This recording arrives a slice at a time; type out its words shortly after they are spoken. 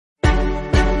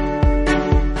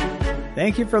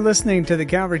Thank you for listening to the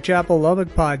Calvary Chapel Lubbock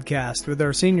podcast with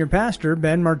our senior pastor,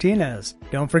 Ben Martinez.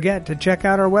 Don't forget to check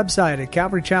out our website at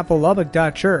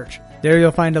calvarychapellubbock.church. There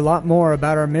you'll find a lot more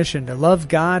about our mission to love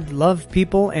God, love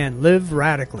people, and live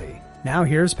radically. Now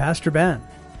here's Pastor Ben.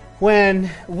 When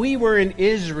we were in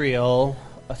Israel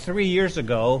 3 years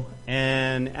ago,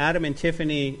 and Adam and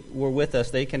Tiffany were with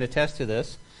us, they can attest to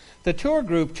this, the tour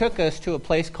group took us to a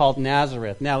place called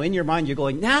Nazareth. Now, in your mind, you're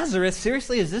going, Nazareth?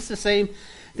 Seriously? Is this the same?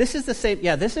 This is the same.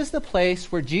 Yeah, this is the place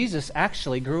where Jesus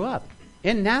actually grew up,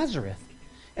 in Nazareth.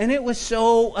 And it was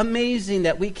so amazing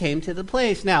that we came to the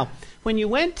place. Now, when you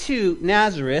went to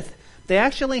Nazareth, they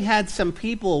actually had some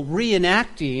people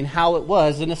reenacting how it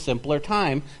was in a simpler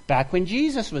time back when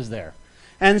Jesus was there.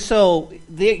 And so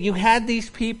you had these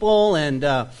people, and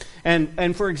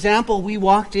for example, we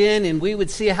walked in and we would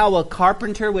see how a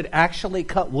carpenter would actually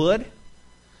cut wood.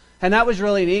 And that was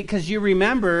really neat because you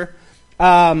remember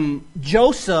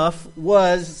Joseph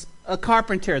was a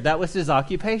carpenter. That was his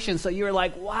occupation. So you were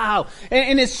like, wow.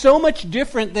 And it's so much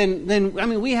different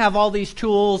than we have all these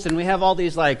tools and we have all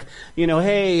these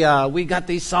hey, we got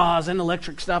these saws and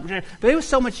electric stuff. But it was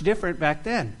so much different back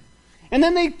then. And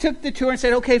then they took the tour and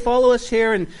said, okay, follow us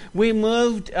here. And we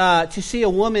moved to see a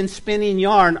woman spinning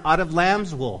yarn out of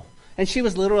lamb's wool. And she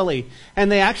was literally, and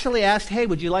they actually asked, hey,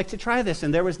 would you like to try this?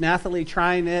 And there was Nathalie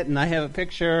trying it, and I have a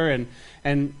picture,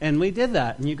 and we did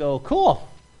that. And you go, cool.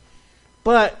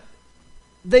 But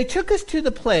they took us to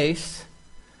the place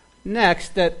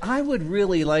next that I would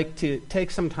really like to take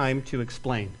some time to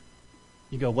explain.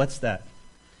 You go, what's that?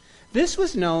 This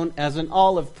was known as an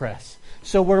olive press.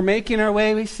 So we're making our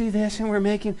way, we see this,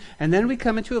 and then we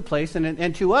come into a place,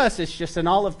 and to us, it's just an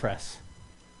olive press.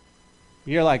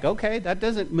 You're like, okay, that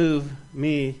doesn't move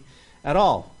me at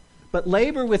all. But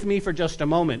labor with me for just a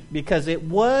moment, because it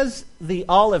was the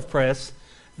olive press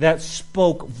that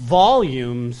spoke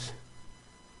volumes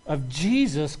of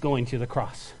Jesus going to the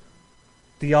cross.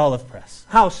 The olive press.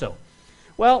 How so?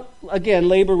 Well, again,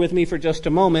 labor with me for just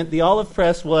a moment. The olive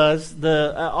press was,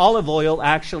 the olive oil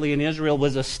actually in Israel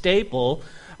was a staple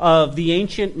of the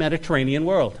ancient Mediterranean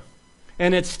world.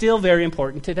 And it's still very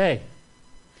important today.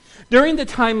 During the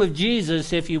time of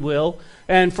Jesus, if you will,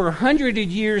 and for 100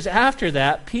 years after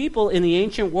that, people in the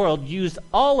ancient world used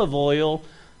olive oil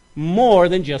more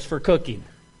than just for cooking.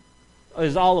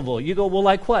 Is olive oil. You go, well,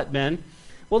 like what, Ben?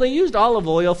 Well, they used olive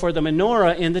oil for the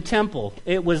menorah in the temple.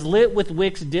 It was lit with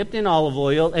wicks dipped in olive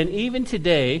oil, and even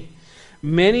today,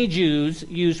 many Jews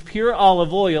use pure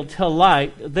olive oil to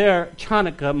light their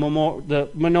Chanukah, the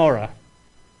menorah.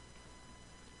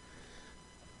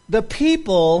 The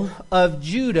people of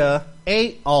Judah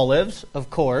ate olives, of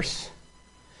course,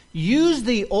 used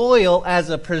the oil as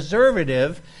a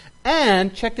preservative,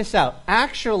 and, check this out,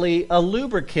 actually a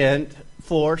lubricant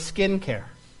for skincare.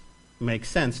 Makes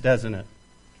sense, doesn't it?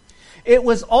 It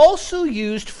was also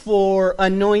used for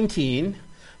anointing,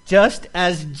 just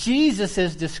as Jesus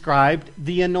is described,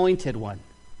 the anointed one.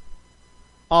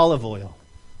 Olive oil.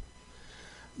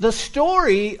 The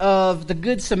story of the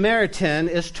Good Samaritan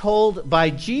is told by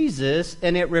Jesus,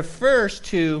 and it refers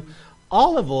to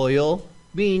olive oil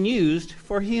being used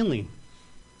for healing.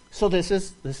 So this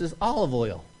is olive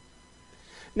oil.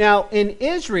 Now, in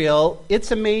Israel,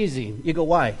 it's amazing. You go,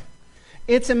 why?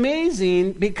 It's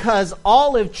amazing because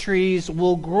olive trees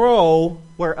will grow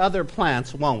where other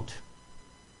plants won't.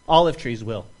 Olive trees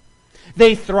will.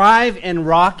 They thrive in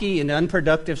rocky and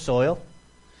unproductive soil.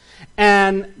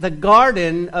 And the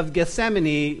Garden of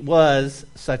Gethsemane was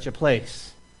such a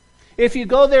place. If you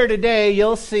go there today,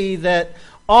 you'll see that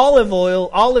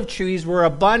olive trees were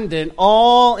abundant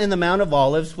all in the Mount of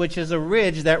Olives, which is a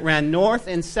ridge that ran north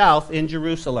and south in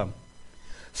Jerusalem.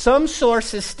 Some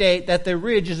sources state that the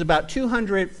ridge is about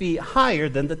 200 feet higher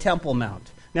than the Temple Mount.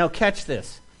 Now catch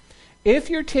this. If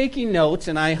you're taking notes,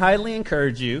 and I highly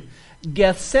encourage you,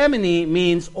 Gethsemane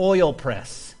means oil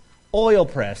press. Oil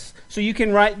press. So you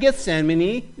can write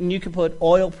Gethsemane, and you can put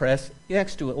oil press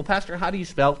next to it. Well, Pastor, how do you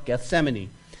spell Gethsemane?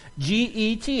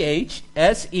 Gethsemane.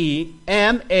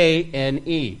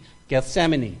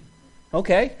 Gethsemane.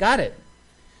 Okay, got it.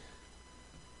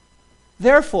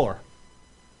 Therefore,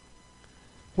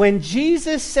 when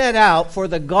Jesus set out for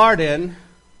the garden,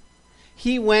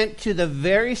 he went to the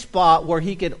very spot where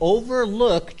he could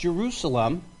overlook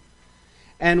Jerusalem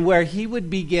and where he would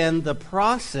begin the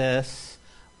process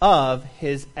of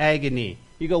his agony.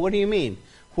 You go, what do you mean?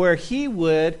 Where he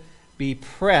would be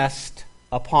pressed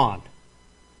upon.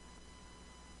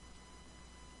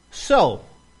 So,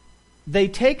 they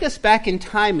take us back in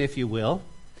time, if you will.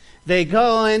 They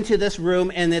go into this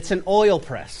room, and it's an oil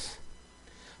press.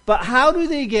 But how do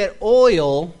they get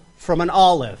oil from an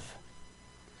olive?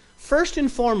 First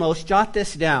and foremost, jot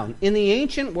this down. In the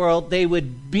ancient world, they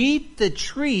would beat the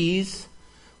trees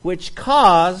which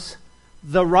cause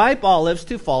the ripe olives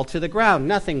to fall to the ground.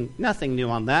 Nothing new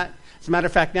on that. As a matter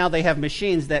of fact, now they have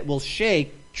machines that will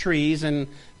shake trees and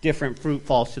different fruit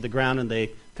falls to the ground and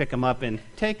they pick them up and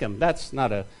take them. That's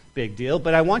not a big deal,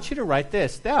 but I want you to write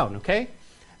this down, okay?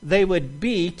 They would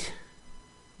beat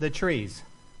the trees.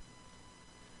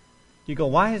 You go,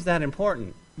 why is that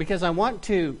important? Because I want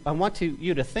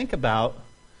you to think about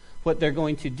what they're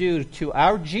going to do to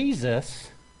our Jesus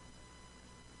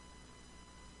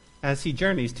as he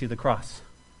journeys to the cross.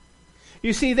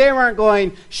 You see, they weren't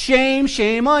going, shame,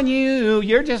 shame on you,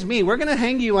 you're just me, we're going to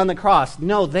hang you on the cross.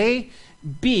 No, they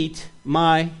beat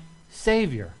my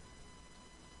Savior.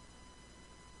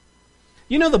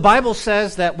 You know, the Bible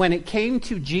says that when it came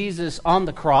to Jesus on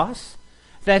the cross,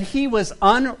 that he was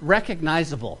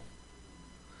unrecognizable.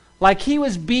 Like he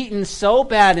was beaten so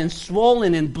bad and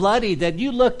swollen and bloody that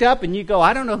you looked up and you go,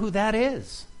 I don't know who that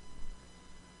is.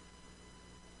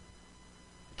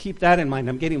 Keep that in mind.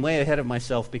 I'm getting way ahead of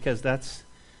myself because that's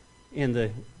in the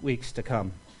weeks to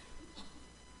come.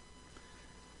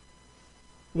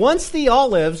 Once the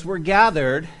olives were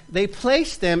gathered, they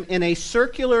placed them in a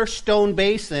circular stone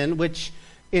basin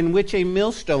in which a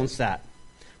millstone sat.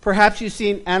 Perhaps you've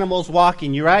seen animals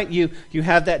walking, you're right? You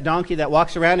have that donkey that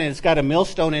walks around and it's got a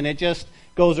millstone and it just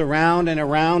goes around and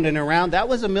around and around. That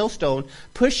was a millstone,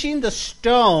 pushing the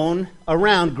stone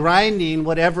around, grinding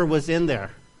whatever was in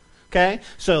there. Okay?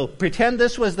 So pretend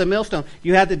this was the millstone.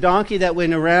 You had the donkey that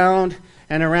went around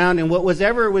and around, and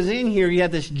whatever was in here, you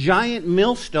had this giant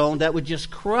millstone that would just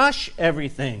crush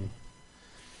everything.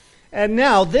 And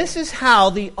now, this is how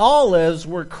the olives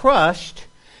were crushed.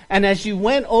 And as you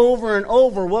went over and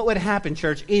over, what would happen,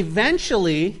 church?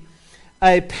 Eventually,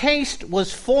 a paste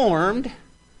was formed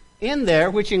in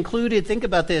there, which included, think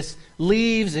about this,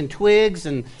 leaves and twigs,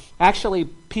 and actually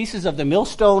pieces of the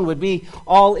millstone would be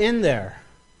all in there.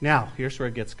 Now, here's where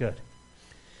it gets good.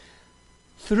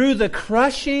 Through the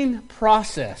crushing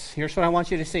process, here's what I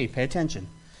want you to see. Pay attention.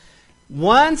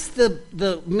 Once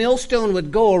the millstone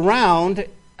would go around,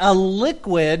 a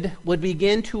liquid would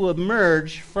begin to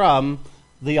emerge from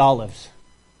the olives.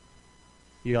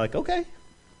 You're like, okay.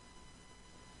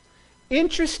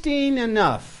 Interesting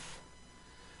enough,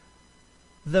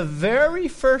 the very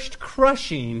first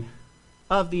crushing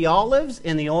of the olives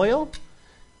in the oil,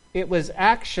 it was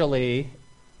actually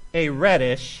a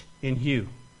reddish in hue.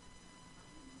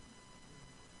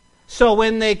 So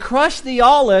when they crushed the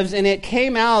olives and it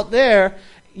came out there,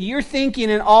 you're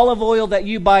thinking an olive oil that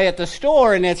you buy at the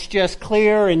store and it's just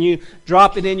clear and you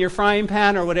drop it in your frying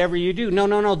pan or whatever you do.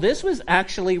 No. This was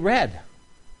actually red.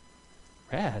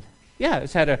 Red? Yeah,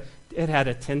 it had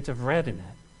a tint of red in it.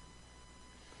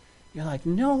 You're like,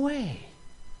 no way.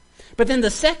 But then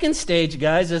the second stage,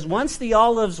 guys, is once the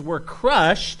olives were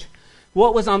crushed,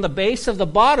 what was on the base of the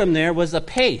bottom there was a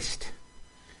paste.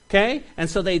 Okay? And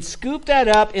so they'd scoop that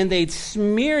up and they'd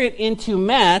smear it into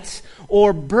mats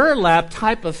or burlap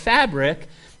type of fabric.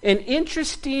 And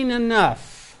interesting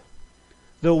enough,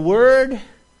 the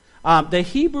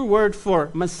Hebrew word for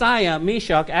Messiah,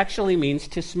 Meshach, actually means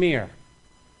to smear.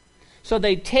 So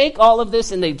they'd take all of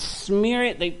this and they'd smear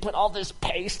it. They'd put all this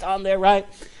paste on there, right?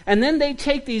 And then they'd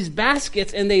take these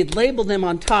baskets and they'd label them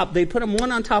on top. They'd put them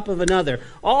one on top of another.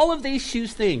 All of these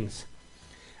shoes things.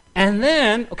 And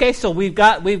then, okay, so we've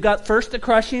got first the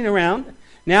crushing around.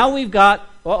 Now we've got,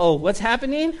 what's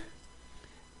happening?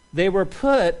 They were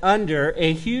put under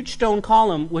a huge stone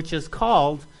column, which is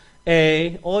called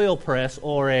a oil press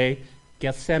or a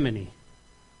Gethsemane.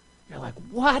 You're like,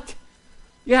 what?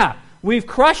 Yeah, we've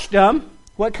crushed them.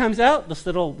 What comes out? This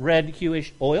little red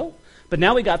hueish oil. But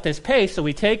now we got this paste, so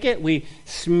we take it, we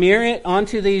smear it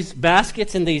onto these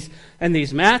baskets and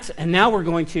these mats, and now we're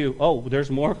going to,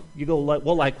 there's more. You go,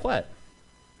 well, like what?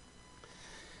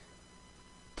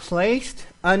 Placed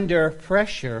under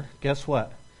pressure, guess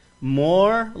what?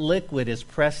 More liquid is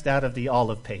pressed out of the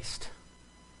olive paste.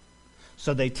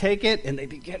 So they take it and they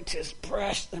begin to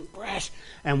press and press.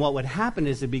 And what would happen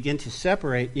is they begin to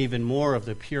separate even more of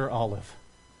the pure olive,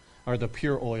 or the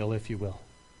pure oil, if you will.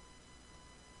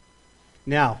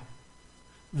 Now,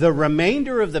 the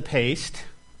remainder of the paste,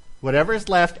 whatever is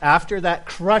left after that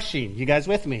crushing, you guys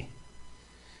with me?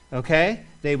 Okay?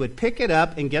 They would pick it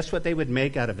up, and guess what they would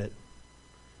make out of it?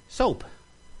 Soap.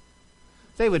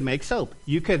 They would make soap.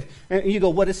 You go,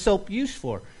 what is soap used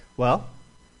for? Well,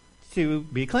 to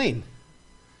be clean.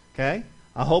 Okay?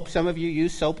 I hope some of you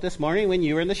used soap this morning when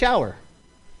you were in the shower.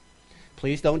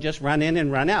 Please don't just run in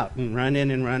and run out and run in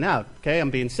and run out. Okay,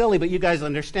 I'm being silly, but you guys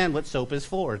understand what soap is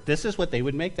for. This is what they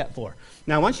would make that for.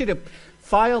 Now, I want you to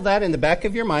file that in the back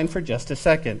of your mind for just a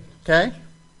second. Okay?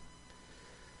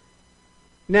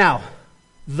 Now,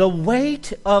 the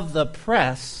weight of the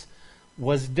press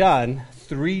was done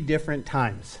 3 different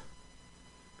times.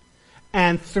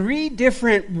 And 3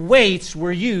 different weights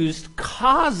were used,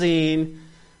 causing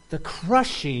the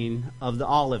crushing of the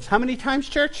olives. How many times,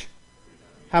 church?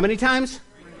 How many times?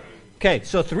 Okay,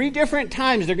 so 3 different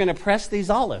times they're going to press these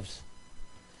olives.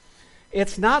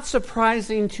 It's not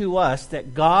surprising to us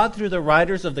that God, through the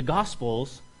writers of the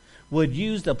Gospels, would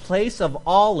use the place of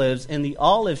olives in the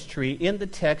olive tree in the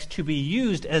text to be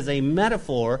used as a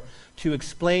metaphor to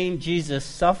explain Jesus'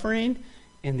 suffering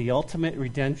and the ultimate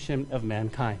redemption of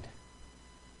mankind.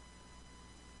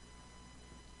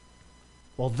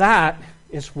 Well, that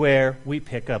is where we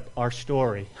pick up our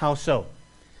story. How so?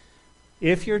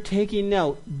 If you're taking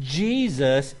note,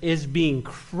 Jesus is being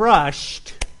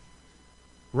crushed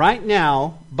right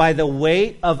now by the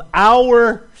weight of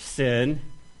our sin,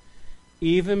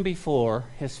 even before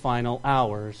his final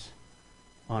hours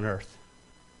on earth.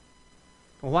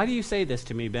 Well, why do you say this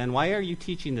to me, Ben? Why are you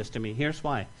teaching this to me? Here's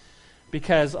why.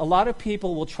 Because a lot of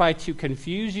people will try to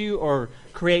confuse you or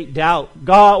create doubt.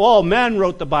 God, well, man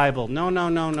wrote the Bible.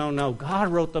 No. God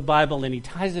wrote the Bible, and he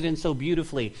ties it in so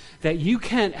beautifully that you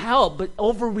can't help but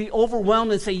be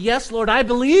overwhelmed and say, yes, Lord, I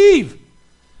believe.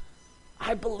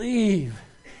 I believe.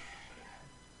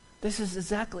 This is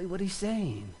exactly what he's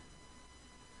saying.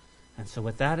 And so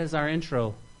with that as our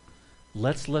intro,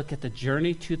 let's look at the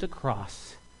journey to the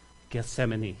cross,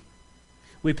 Gethsemane.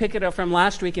 We pick it up from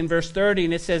last week in verse 30,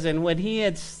 and it says, And when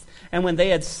they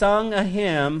had sung a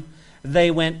hymn,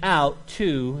 they went out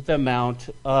to the Mount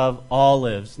of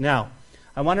Olives. Now,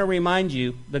 I want to remind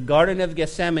you, the Garden of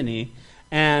Gethsemane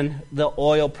and the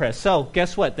oil press. So,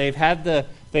 guess what? They've had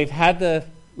the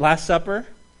Last Supper.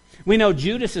 We know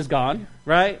Judas is gone,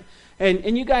 right?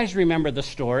 And you guys remember the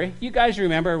story. You guys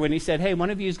remember when he said, hey,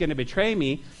 one of you is going to betray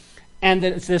me. And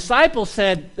the disciples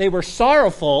said they were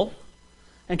sorrowful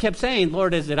and kept saying,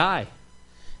 Lord, is it I?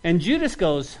 And Judas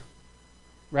goes,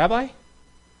 Rabbi,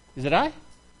 is it I?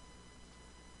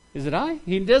 Is it I?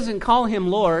 He doesn't call him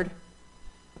Lord.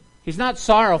 He's not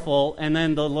sorrowful. And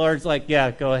then the Lord's like,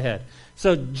 yeah, go ahead.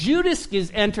 So Judas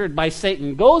is entered by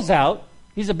Satan, goes out.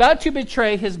 He's about to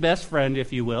betray his best friend,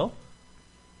 if you will.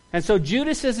 And so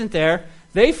Judas isn't there.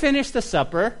 They finish the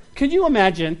supper. Could you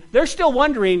imagine? They're still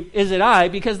wondering, is it I?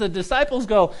 Because the disciples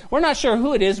go, we're not sure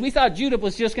who it is. We thought Judas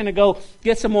was just going to go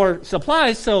get some more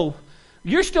supplies. So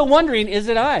you're still wondering, is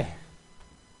it I?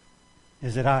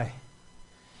 Is it I?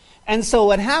 And so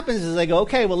what happens is they go,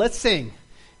 okay, well, let's sing.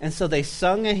 And so they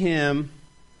sung a hymn,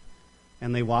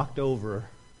 and they walked over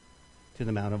to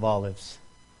the Mount of Olives.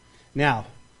 Now,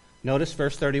 notice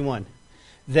verse 31.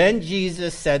 Then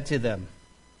Jesus said to them,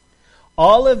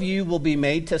 all of you will be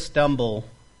made to stumble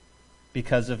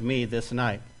because of me this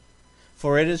night.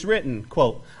 For it is written,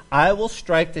 quote, I will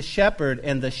strike the shepherd,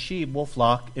 and the sheep will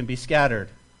flock and be scattered.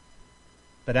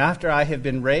 But after I have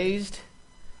been raised,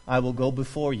 I will go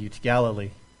before you to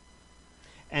Galilee.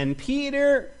 And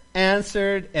Peter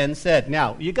answered and said,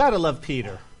 now, you got to love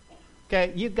Peter.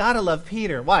 Okay, you got to love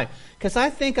Peter. Why? Because I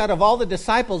think out of all the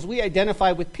disciples, we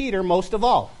identify with Peter most of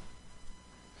all.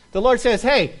 The Lord says,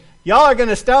 hey, y'all are going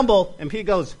to stumble. And Peter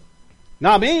goes,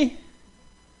 not me.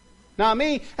 Not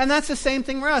me. And that's the same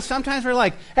thing for us. Sometimes we're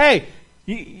like, hey,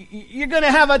 you're going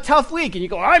to have a tough week. And you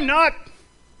go, I'm not.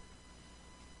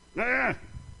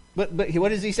 But what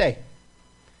does he say?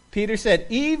 Peter said,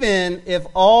 even if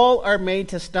all are made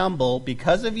to stumble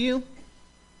because of you,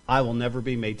 I will never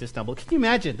be made to stumble. Can you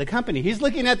imagine the company? He's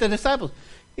looking at the disciples.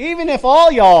 Even if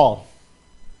all y'all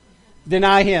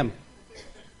deny him,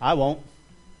 I won't.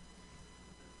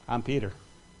 I'm Peter.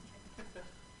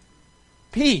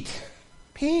 Pete,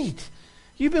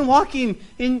 you've been walking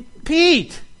in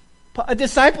Pete. A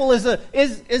disciple is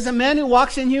a man who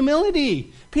walks in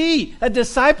humility. Pete, a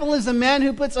disciple is a man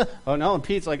who puts oh no, and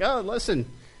Pete's like, oh, listen,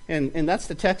 and that's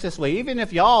the Texas way. Even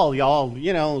if y'all,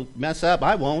 mess up,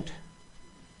 I won't.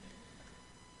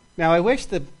 Now I wish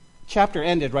the chapter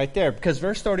ended right there, because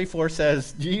verse 34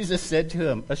 says, Jesus said to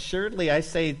him, assuredly I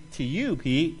say to you,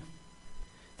 Pete,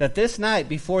 that this night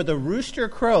before the rooster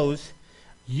crows,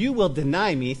 you will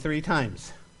deny me 3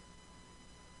 times.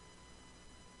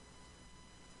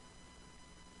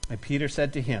 And Peter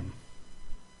said to him,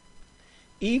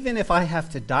 even if I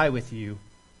have to die with you,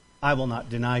 I will not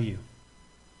deny you.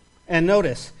 And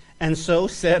notice, and so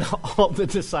said all the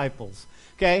disciples.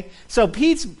 Okay? So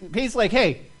Pete's like,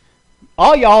 hey,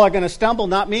 all y'all are going to stumble,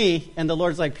 not me. And the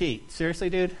Lord's like, Pete, seriously,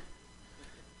 dude?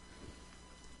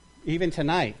 even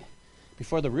tonight,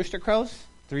 before the rooster crows,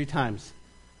 3 times.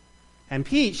 And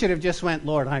Pete should have just went,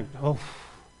 Lord, I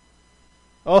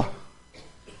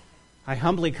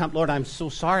humbly come, Lord, I'm so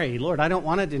sorry. Lord, I don't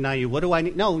want to deny you. What do I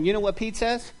need? No, you know what Pete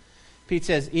says? Pete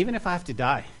says, even if I have to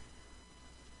die.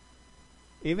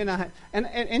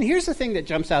 And here's the thing that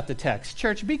jumps out the text.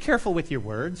 Church, be careful with your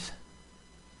words.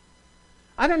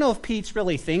 I don't know if Pete's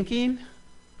really thinking.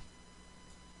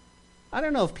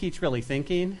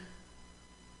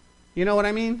 You know what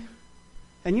I mean?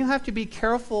 And you have to be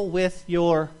careful with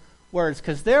your words,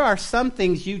 because there are some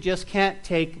things you just can't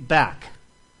take back.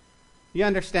 You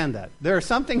understand that? There are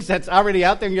some things that's already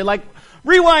out there, and you're like,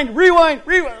 rewind.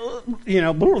 You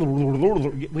know,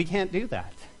 we can't do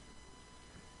that.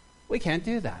 We can't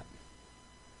do that.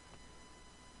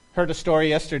 Heard a story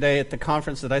yesterday at the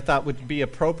conference that I thought would be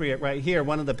appropriate right here.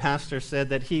 One of the pastors said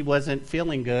that he wasn't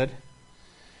feeling good,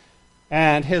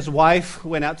 and his wife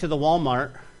went out to the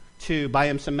Walmart to buy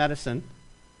him some medicine.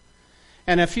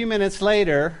 And a few minutes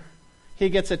later, he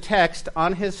gets a text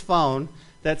on his phone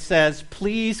that says,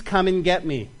 please come and get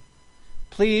me.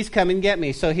 Please come and get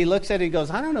me. So he looks at it and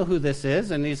goes, I don't know who this is.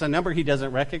 And it's a number he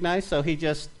doesn't recognize, so he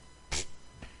just,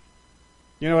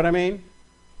 you know what I mean?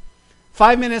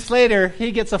 5 minutes later,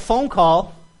 he gets a phone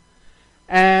call,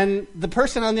 and the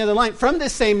person on the other line, from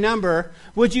this same number,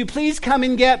 would you please come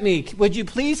and get me? Would you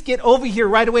please get over here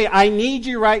right away? I need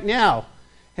you right now.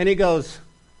 And he goes,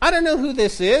 I don't know who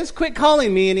this is. Quit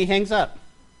calling me. And he hangs up.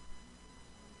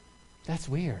 That's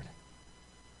weird.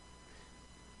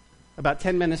 About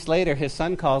 10 minutes later, his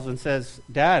son calls and says,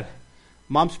 Dad,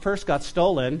 Mom's purse got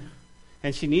stolen,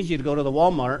 and she needs you to go to the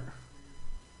Walmart.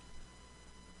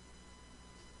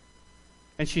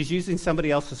 And she's using somebody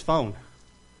else's phone.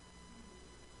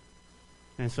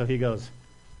 And so he goes,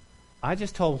 I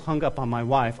just hung up on my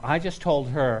wife. I just told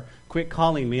her, quit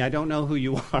calling me. I don't know who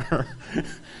you are.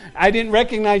 I didn't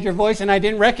recognize your voice, and I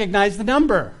didn't recognize the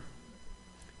number.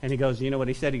 And he goes, you know what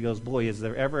he said? He goes, boy, is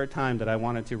there ever a time that I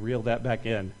wanted to reel that back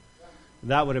in?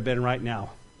 That would have been right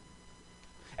now.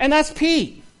 And that's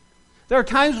Pete. There are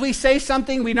times we say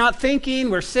something we're not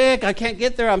thinking. We're sick. I can't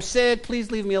get there. I'm sick. Please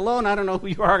leave me alone. I don't know who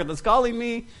you are that's calling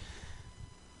me.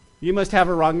 You must have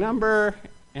a wrong number.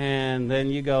 And then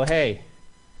you go, hey,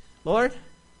 Lord,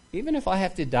 even if I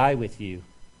have to die with you,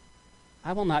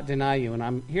 I will not deny you.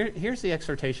 And here's the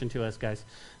exhortation to us, guys.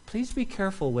 Please be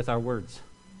careful with our words.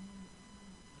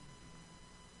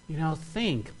 You know,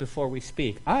 think before we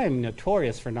speak. I am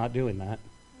notorious for not doing that.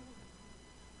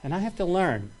 And I have to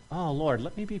learn, oh, Lord,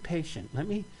 let me be patient. Let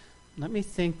me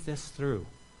think this through.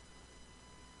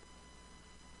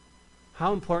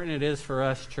 How important it is for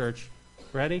us, church.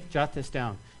 Ready? Jot this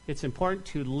down. It's important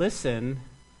to listen,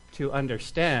 to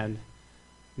understand,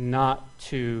 not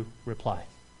to reply.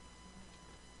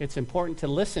 It's important to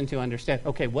listen, to understand.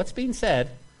 Okay, what's being said,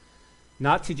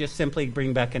 not to just simply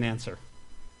bring back an answer.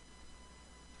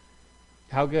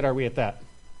 How good are we at that?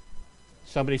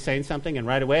 Somebody saying something and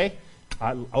right away,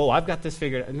 I've got this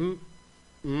figured out.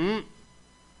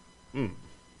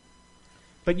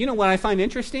 But you know what I find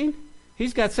interesting?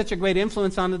 He's got such a great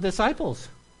influence on the disciples.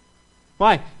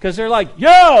 Why? Because they're like,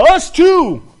 yeah, us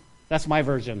too. That's my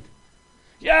version.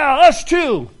 Yeah, us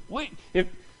too.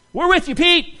 We're with you,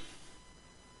 Pete.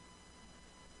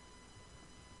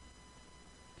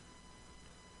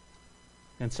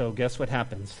 And so guess what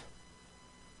happens?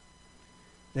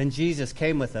 Then Jesus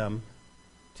came with them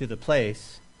to the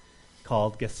place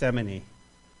called Gethsemane.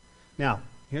 Now,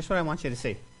 here's what I want you to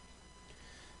see.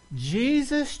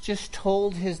 Jesus just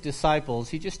told his disciples,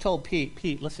 he just told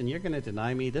Pete, listen, you're going to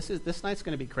deny me. This night's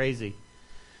going to be crazy.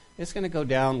 It's going to go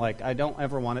down like I don't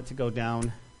ever want it to go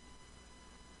down.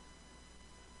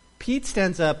 Pete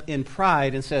stands up in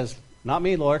pride and says, not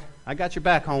me, Lord. I got your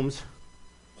back, Holmes.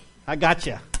 I got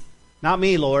you. Not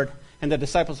me, Lord. And the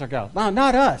disciples are going, no,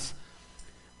 not us.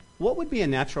 What would be a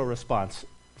natural response?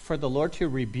 For the Lord to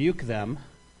rebuke them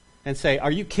and say, are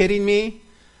you kidding me?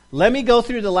 Let me go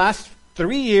through the last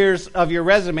 3 years of your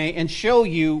resume and show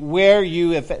you where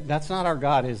you have... That's not our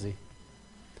God, is he?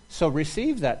 So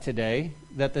receive that today,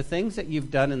 that the things that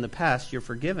you've done in the past, you're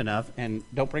forgiven of, and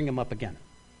don't bring them up again.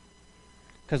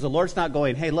 Because the Lord's not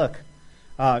going, hey, look,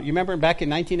 you remember back in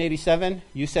 1987,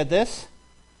 you said this?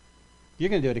 You're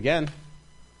going to do it again.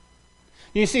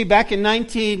 You see, back in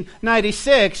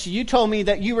 1996, you told me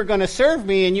that you were going to serve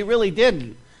me, and you really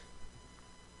didn't.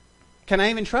 Can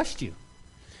I even trust you?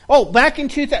 Oh, back in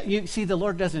 2000, you see, the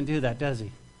Lord doesn't do that, does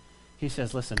he? He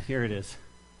says, listen, here it is.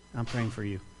 I'm praying for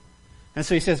you. And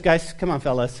so he says, guys, come on,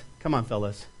 fellas. Come on,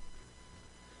 fellas.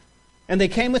 And they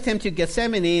came with him to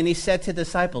Gethsemane, and he said to the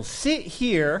disciples, sit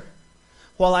here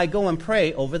while I go and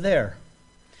pray over there.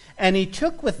 And he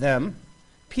took with them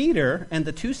Peter and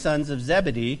the two sons of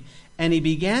Zebedee, and he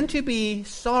began to be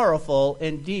sorrowful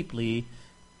and deeply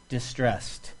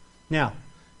distressed. Now,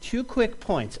 2 quick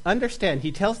points. Understand,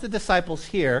 he tells the disciples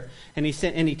here, and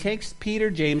he takes Peter,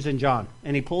 James, and John,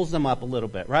 and he pulls them up a little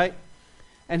bit, right?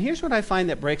 And here's what I find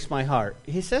that breaks my heart.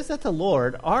 He says that the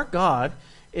Lord, our God,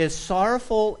 is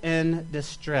sorrowful and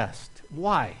distressed.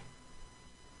 Why?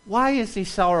 Why is he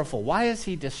sorrowful? Why is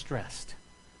he distressed?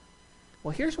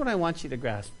 Well, here's what I want you to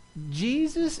grasp.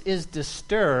 Jesus is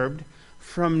disturbed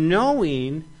from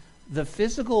knowing the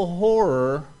physical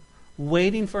horror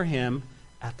waiting for him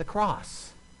at the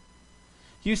cross.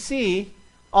 You see,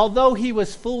 although he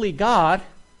was fully God,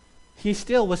 he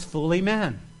still was fully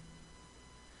man.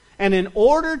 And in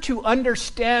order to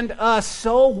understand us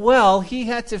so well, he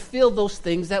had to feel those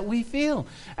things that we feel.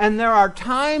 And there are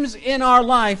times in our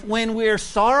life when we're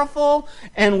sorrowful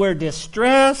and we're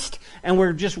distressed and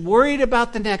we're just worried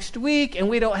about the next week and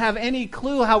we don't have any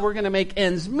clue how we're going to make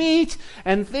ends meet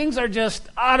and things are just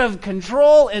out of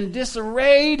control and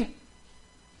disarrayed.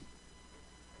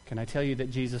 Can I tell you that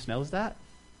Jesus knows that?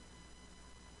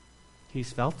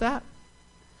 He's felt that.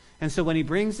 And so when he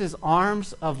brings his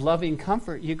arms of loving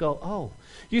comfort, you go, oh.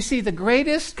 You see, the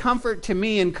greatest comfort to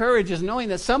me and courage is knowing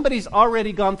that somebody's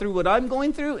already gone through what I'm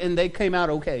going through and they came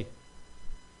out okay.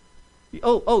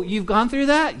 Oh, you've gone through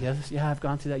that? Yes, yeah, I've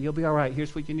gone through that. You'll be all right.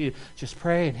 Here's what you need. Just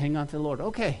pray and hang on to the Lord.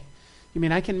 Okay. You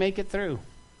mean I can make it through?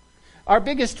 Our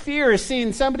biggest fear is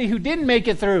seeing somebody who didn't make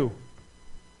it through.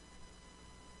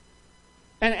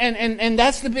 And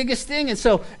that's the biggest thing. And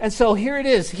so here it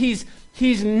is.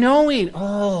 He's knowing,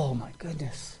 oh my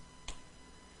goodness.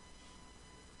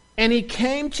 And he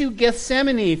came to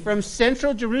Gethsemane from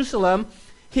central Jerusalem.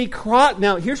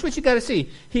 Now, here's what you got to see.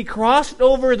 He crossed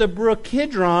over the brook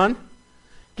Kidron.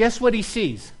 Guess what he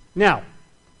sees? Now,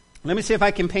 let me see if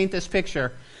I can paint this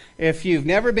picture. If you've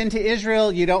never been to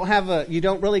Israel, you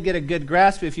don't really get a good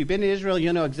grasp. If you've been to Israel,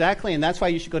 you'll know exactly, and that's why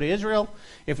you should go to Israel.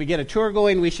 If we get a tour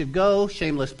going, we should go.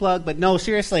 Shameless plug, but no,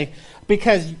 seriously,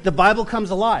 because the Bible comes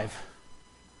alive.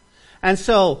 And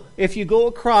so, if you go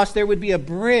across, there would be a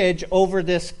bridge over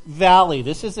this valley.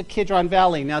 This is the Kidron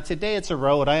Valley. Now, today it's a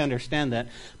road, I understand that.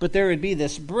 But there would be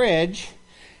this bridge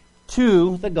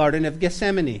to the Garden of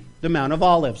Gethsemane, the Mount of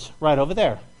Olives, right over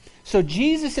there. So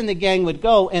Jesus and the gang would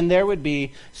go, and there would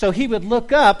be, so he would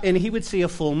look up, and he would see a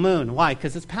full moon. Why?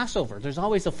 Because it's Passover. There's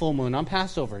always a full moon on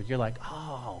Passover. You're like,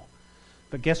 oh.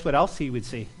 But guess what else he would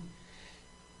see?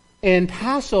 In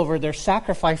Passover, they're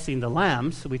sacrificing the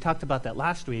lambs. So we talked about that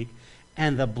last week.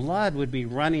 And the blood would be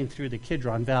running through the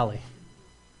Kidron Valley.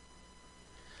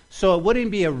 So it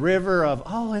wouldn't be a river of,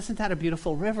 oh, isn't that a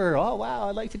beautiful river? Oh, wow,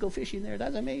 I'd like to go fishing there.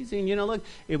 That's amazing. Look,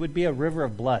 it would be a river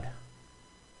of blood.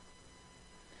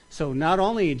 So not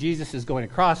only Jesus is going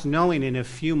across, knowing in a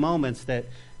few moments that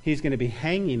he's going to be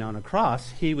hanging on a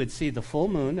cross, he would see the full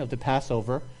moon of the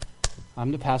Passover.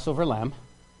 I'm the Passover lamb.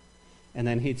 And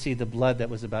then he'd see the blood that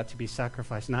was about to be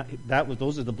sacrificed.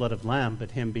 Those are the blood of lamb,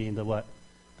 but him being the what?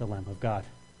 The Lamb of God.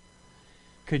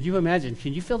 Could you imagine?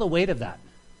 Can you feel the weight of that?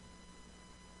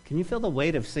 Can you feel the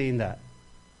weight of seeing that?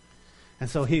 And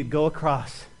so he'd go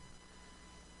across.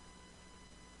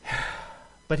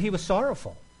 But he was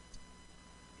sorrowful.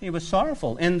 He was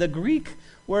sorrowful. And the Greek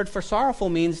word for sorrowful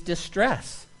means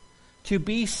distress, to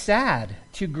be sad,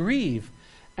 to grieve,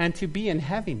 and to be in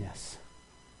heaviness.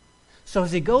 So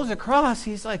as he goes across,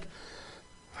 he's like,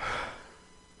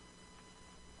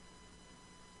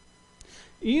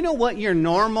 you know what your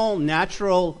normal,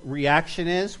 natural reaction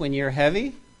is when you're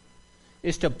heavy?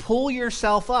 Is to pull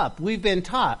yourself up. We've been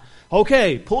taught,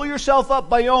 okay, pull yourself up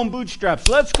by your own bootstraps.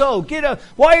 Let's go. Get up.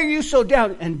 Why are you so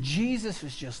down? And Jesus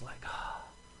was just like, oh.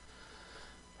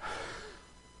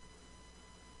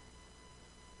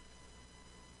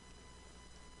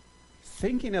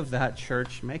 Thinking of that,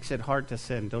 church, makes it hard to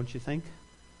sin, don't you think?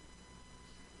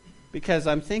 Because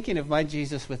I'm thinking of my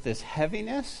Jesus with this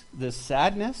heaviness, this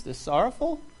sadness, this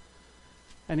sorrowful.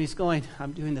 And he's going,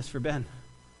 I'm doing this for Ben.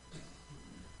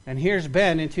 And here's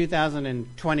Ben in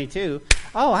 2022.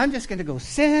 Oh, I'm just going to go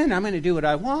sin. I'm going to do what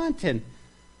I want. And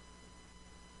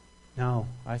no,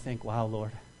 I think, wow,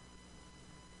 Lord.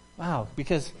 Wow,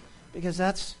 because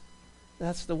that's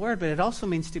the word. But it also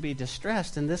means to be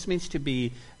distressed. And this means to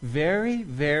be very,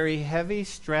 very heavy,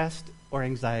 stressed, or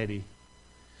anxiety.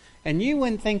 And you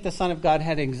wouldn't think the Son of God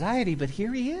had anxiety, but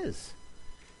here he is.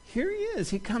 Here he is.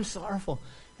 He comes sorrowful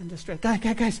and distressed.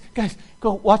 Guys,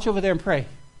 go watch over there and pray.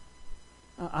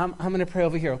 I'm going to pray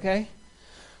over here, okay?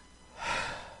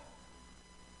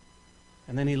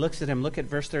 And then he looks at him. Look at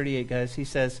verse 38, guys. He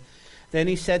says, then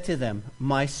he said to them,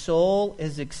 my soul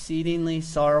is exceedingly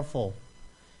sorrowful,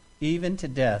 even to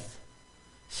death.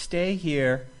 Stay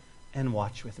here and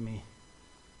watch with me.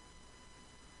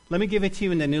 Let me give it to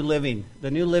you in the New Living.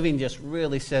 The New Living just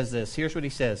really says this. Here's what he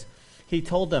says. He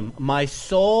told them, my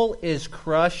soul is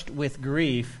crushed with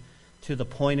grief to the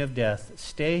point of death.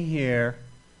 Stay here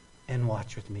and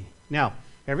watch with me. Now,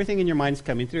 everything in your mind's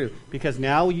coming through, because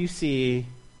now you see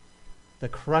the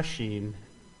crushing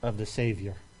of the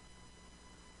Savior.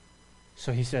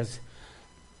 So he says,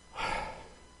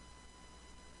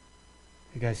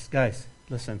 hey guys,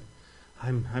 listen.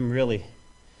 I'm really,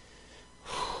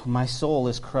 my soul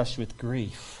is crushed with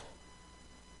grief.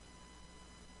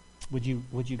 Would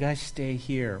you guys stay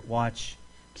here,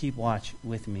 keep watch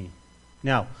with me?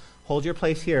 Now, hold your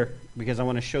place here, because I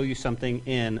want to show you something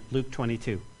in Luke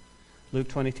 22. Luke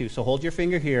 22. So hold your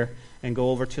finger here and go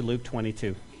over to Luke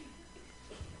 22.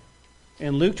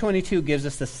 And Luke 22 gives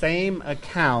us the same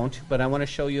account, but I want to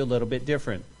show you a little bit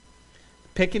different.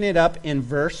 Picking it up in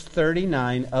verse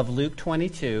 39 of Luke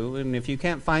 22, and if you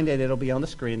can't find it, it'll be on the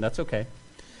screen. That's okay. It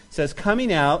says,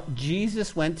 coming out,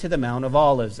 Jesus went to the Mount of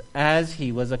Olives, as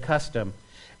he was accustomed,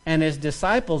 and his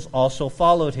disciples also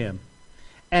followed him.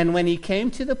 And when he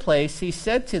came to the place, he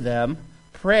said to them,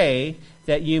 pray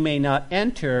that you may not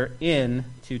enter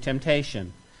into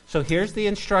temptation. So here's the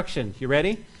instruction. You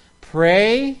ready?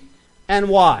 Pray and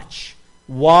watch.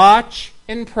 Watch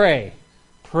and pray.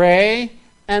 Pray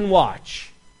and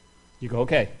watch. You go,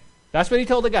 okay. That's what he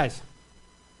told the guys.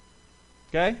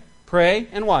 Okay? Pray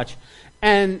and watch.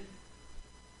 And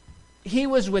he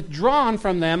was withdrawn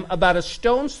from them about a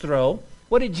stone's throw.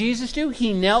 What did Jesus do?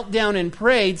 He knelt down and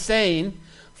prayed, saying,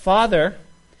 Father,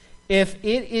 if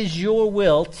it is your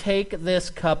will, take this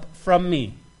cup from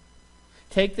me.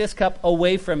 Take this cup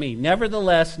away from me.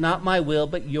 Nevertheless, not my will,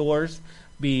 but yours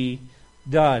be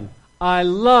done. I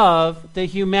love the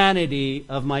humanity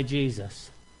of my Jesus.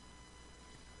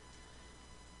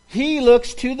 He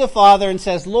looks to the Father and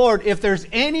says, Lord, if there's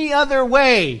any other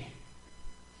way,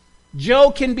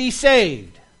 Joe can be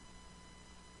saved.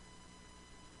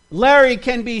 Larry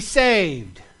can be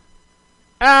saved.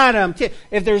 Adam,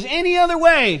 if there's any other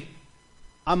way,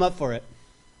 I'm up for it.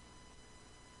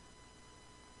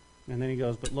 And then he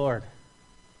goes, but Lord,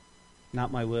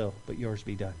 not my will, but yours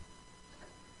be done.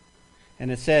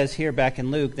 And it says here back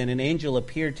in Luke, then an angel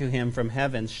appeared to him from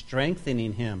heaven,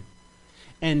 strengthening him.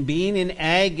 And being in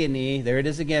agony, there it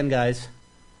is again, guys,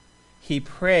 he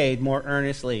prayed more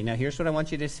earnestly. Now here's what I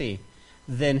want you to see.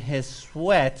 Then his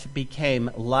sweat became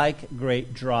like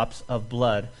great drops of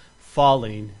blood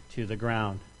falling to the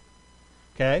ground.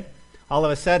 Okay? All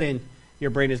of a sudden,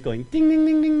 your brain is going ding, ding,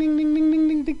 ding, ding, ding, ding, ding, ding,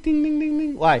 ding, ding, ding, ding, ding,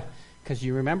 ding. Why? Because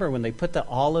you remember when they put the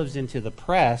olives into the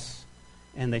press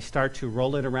and they start to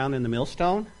roll it around in the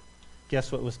millstone,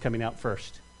 guess what was coming out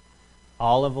first?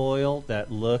 Olive oil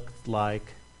that looked like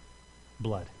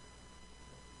blood.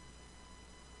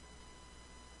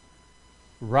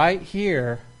 Right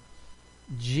here,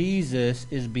 Jesus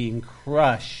is being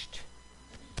crushed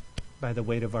by the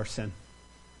weight of our sin.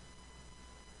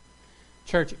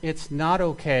 Church, it's not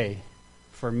okay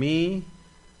for me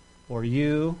or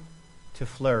you to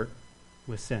flirt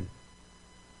with sin.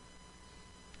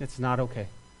 It's not okay.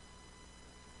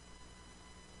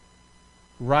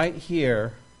 Right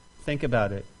here, think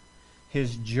about it.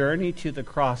 His journey to the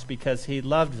cross, because he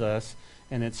loves us,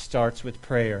 and it starts with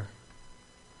prayer.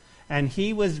 And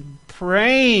he was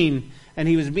praying, and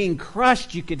he was being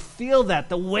crushed. You could feel that.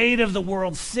 The weight of the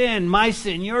world's sin, my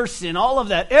sin, your sin, all of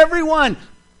that. Everyone.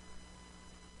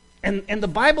 And the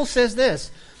Bible says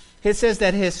this. It says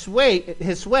that his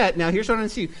sweat, now here's what I want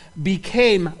to see,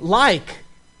 became like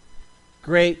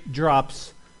great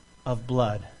drops of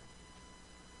blood.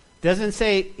 Doesn't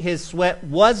say his sweat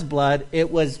was blood.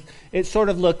 It sort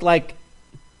of looked like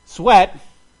sweat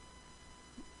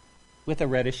with a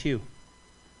reddish hue.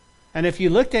 And if you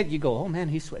looked at it, you go, oh man,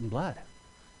 he's sweating blood.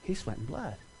 He's sweating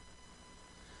blood.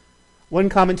 One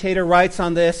commentator writes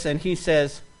on this, and he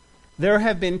says, there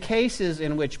have been cases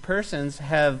in which persons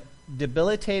have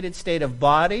debilitated state of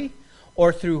body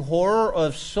or through horror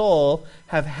of soul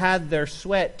have had their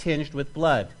sweat tinged with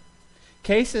blood.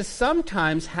 Cases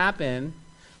sometimes happen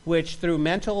which through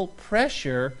mental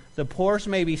pressure the pores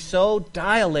may be so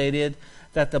dilated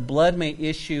that the blood may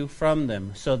issue from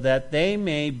them, so that they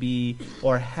may be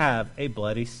or have a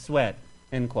bloody sweat.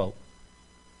 End quote.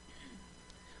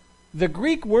 The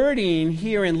Greek wording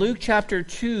here in Luke chapter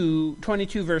 2,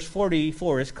 22, verse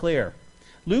 44 is clear.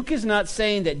 Luke is not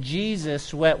saying that Jesus'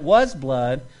 sweat was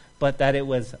blood, but that it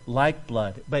was like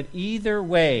blood. But either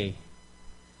way,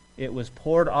 it was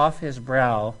poured off his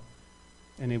brow,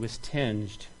 and it was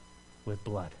tinged with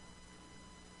blood.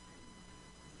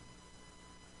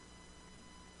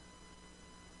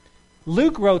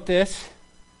 Luke wrote this.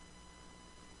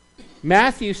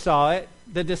 Matthew saw it.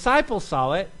 The disciples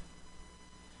saw it.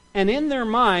 And in their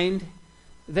mind,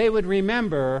 they would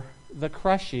remember the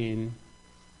crushing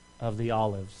of the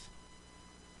olives.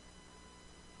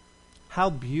 How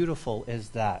beautiful is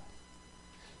that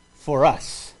for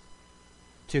us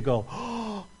to go,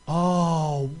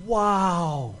 oh,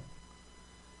 wow.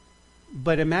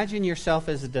 But imagine yourself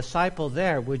as a disciple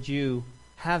there. Would you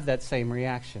have that same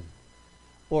reaction?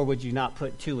 Or would you not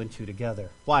put two and two together?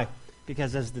 Why?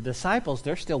 Because as the disciples,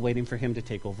 they're still waiting for him to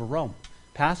take over Rome.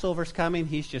 Passover's coming.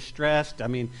 He's just stressed. I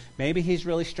mean, maybe he's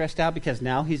really stressed out because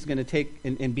now he's going to take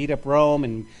and beat up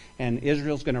Rome, and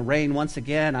Israel's going to reign once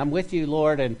again. I'm with you,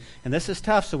 Lord, and this is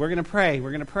tough, so we're going to pray.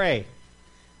 We're going to pray.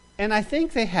 And I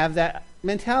think they have that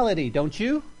mentality, don't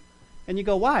you? And you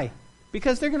go, why?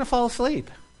 Because they're going to fall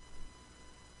asleep.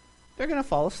 They're going to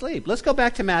fall asleep. Let's go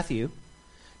back to Matthew,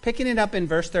 picking it up in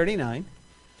verse 39.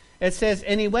 It says,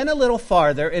 and he went a little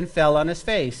farther and fell on his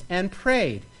face and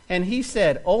prayed. And he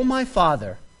said, O my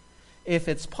Father, if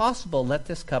it's possible, let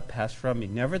this cup pass from me.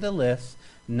 Nevertheless,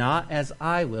 not as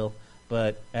I will,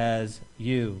 but as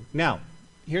you. Now,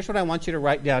 here's what I want you to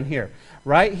write down here.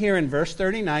 Right here in verse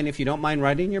 39, if you don't mind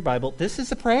writing in your Bible, this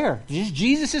is a prayer.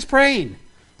 Jesus is praying.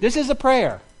 This is a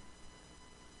prayer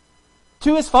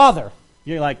to his Father.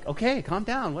 You're like, okay, calm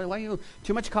down. Why you,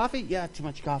 too much coffee? Yeah, too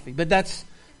much coffee. But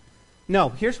no,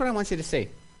 here's what I want you to see.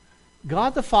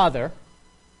 God the Father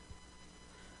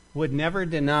would never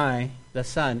deny the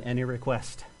Son any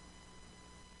request.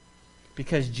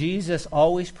 Because Jesus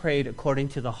always prayed according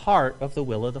to the heart of the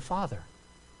will of the Father.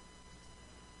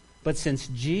 But since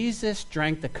Jesus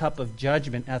drank the cup of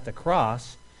judgment at the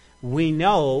cross, we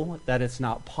know that it's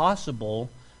not possible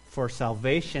for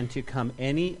salvation to come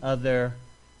any other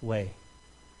way.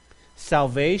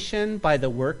 Salvation by the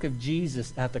work of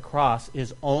Jesus at the cross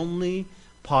is only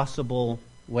possible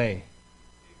way.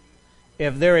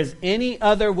 If there is any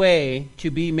other way to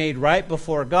be made right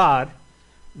before God,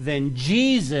 then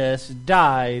Jesus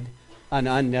died an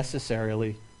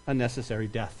unnecessary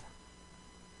death.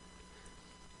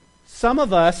 Some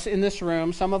of us in this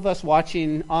room, some of us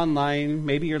watching online,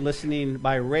 maybe you're listening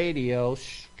by radio,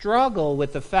 struggle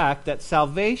with the fact that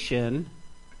salvation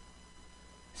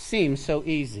seems so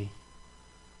easy.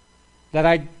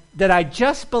 That I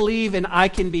just believe and I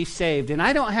can be saved. And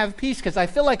I don't have peace because I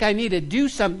feel like I need to do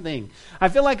something. I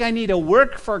feel like I need to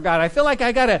work for God. I feel like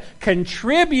I got to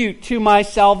contribute to my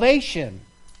salvation.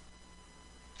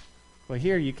 Well,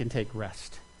 here you can take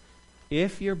rest.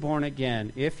 If you're born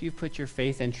again, if you put your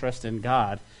faith and trust in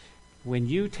God, when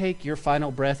you take your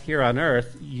final breath here on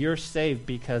earth, you're saved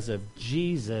because of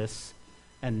Jesus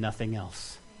and nothing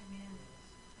else.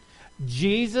 Amen.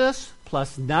 Jesus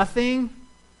plus nothing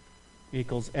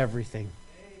equals everything.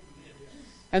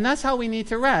 And that's how we need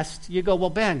to rest. You go, well,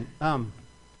 Ben,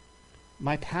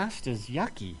 my past is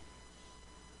yucky.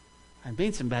 I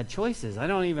made some bad choices. I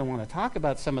don't even want to talk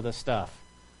about some of the stuff.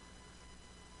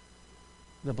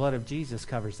 The blood of Jesus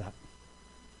covers that.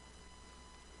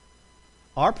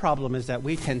 Our problem is that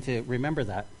we tend to remember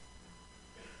that.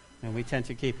 And we tend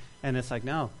to keep, and it's like,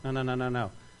 no.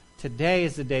 Today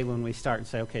is the day when we start and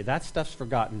say, okay, that stuff's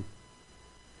forgotten.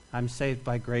 I'm saved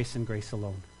by grace and grace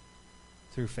alone,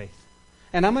 through faith.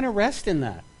 And I'm going to rest in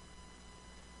that.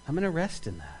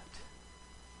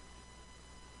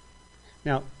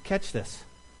 Now, catch this.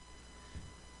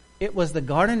 It was the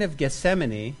Garden of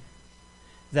Gethsemane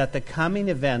that the coming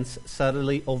events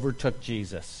suddenly overtook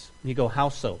Jesus. You go, how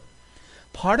so?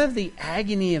 Part of the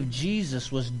agony of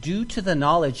Jesus was due to the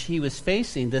knowledge he was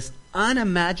facing this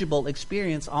unimaginable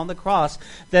experience on the cross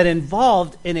that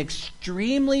involved an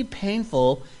extremely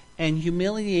painful and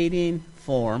humiliating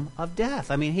form of death.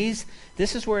 I mean,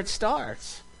 this is where it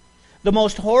starts. The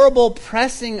most horrible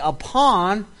pressing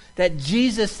upon that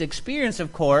Jesus experienced,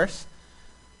 of course,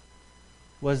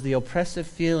 was the oppressive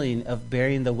feeling of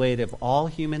bearing the weight of all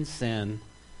human sin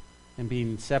and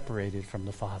being separated from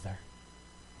the Father.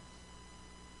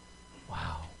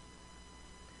 Wow.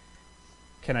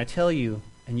 Can I tell you,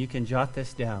 and you can jot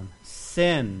this down,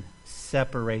 sin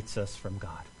separates us from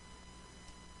God.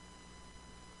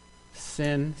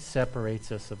 Sin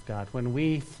separates us of God. When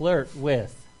we flirt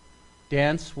with,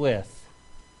 dance with,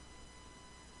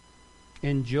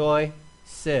 enjoy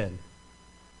sin,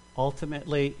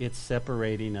 ultimately it's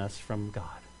separating us from God.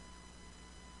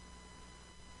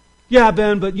 Yeah,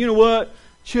 Ben, but you know what?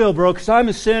 Chill, bro, because I'm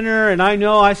a sinner and I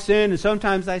know I sin and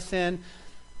sometimes I sin.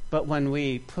 But when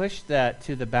we push that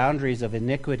to the boundaries of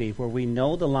iniquity, where we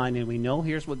know the line and we know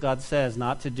here's what God says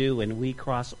not to do, and we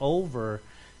cross over,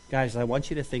 guys, I want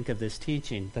you to think of this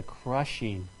teaching, the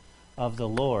crushing of the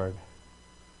Lord.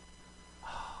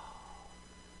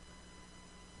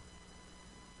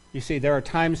 You see, there are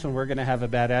times when we're going to have a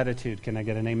bad attitude. Can I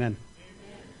get an amen?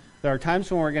 There are times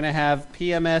when we're going to have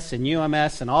PMS and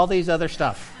UMS and all these other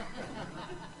stuff.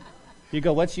 You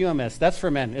go, what's UMS? That's for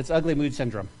men. It's ugly mood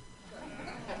syndrome.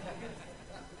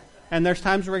 And there's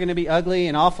times we're going to be ugly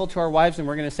and awful to our wives, and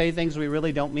we're going to say things we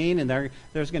really don't mean, and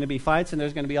there's going to be fights, and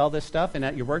there's going to be all this stuff. And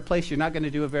at your workplace, you're not going to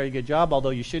do a very good job, although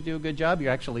you should do a good job.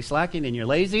 You're actually slacking, and you're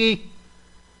lazy.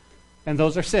 And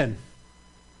those are sin.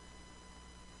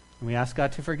 And we ask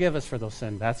God to forgive us for those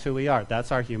sins. That's who we are.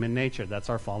 That's our human nature. That's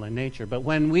our fallen nature. But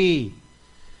when we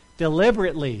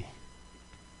deliberately,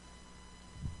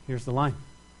 here's the line.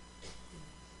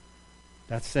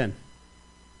 That's sin.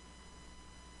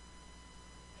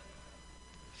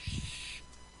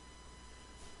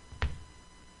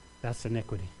 That's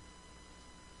iniquity.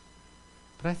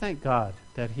 But I thank God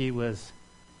that he was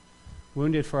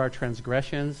wounded for our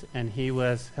transgressions, and he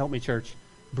was, help me church,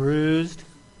 bruised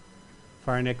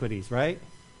for our iniquities, right?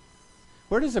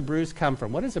 Where does a bruise come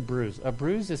from? What is a bruise? A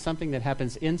bruise is something that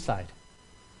happens inside.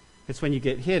 It's when you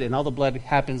get hit and all the blood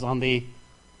happens on the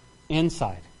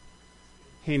inside.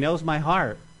 He knows my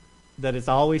heart, that it's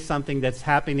always something that's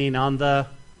happening on the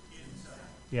inside.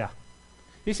 Yeah.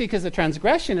 You see, because the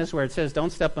transgression is where it says,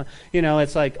 don't step on,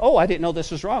 it's like, oh, I didn't know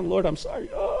this was wrong. Lord, I'm sorry.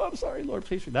 Oh, I'm sorry, Lord,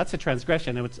 please. That's a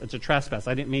transgression. It's a trespass.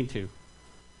 I didn't mean to.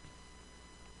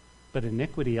 But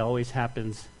iniquity always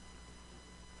happens.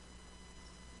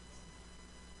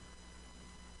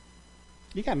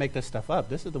 You can't make this stuff up.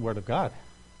 This is the word of God.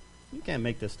 You can't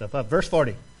make this stuff up. Verse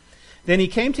 40. Then he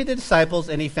came to the disciples,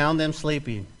 and he found them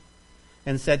sleeping,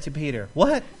 and said to Peter,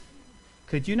 what?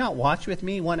 Could you not watch with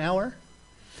me 1 hour?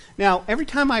 Now, every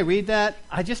time I read that,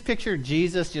 I just picture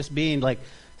Jesus just being like,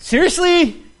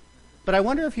 seriously? But I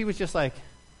wonder if he was just like,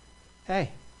 hey,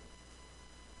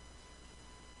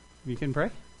 you can pray?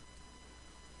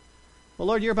 Well,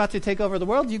 Lord, you're about to take over the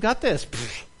world. You got this.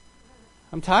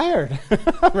 I'm tired,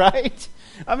 right?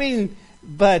 I mean,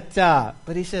 but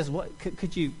he says, what?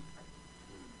 Could you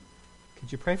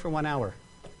pray for 1 hour?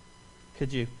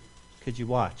 Could you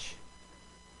watch?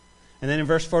 And then in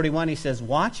verse 41, he says,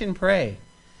 watch and pray,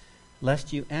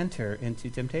 lest you enter into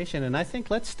temptation. And I think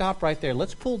let's stop right there.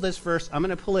 Let's pull this verse. I'm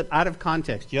going to pull it out of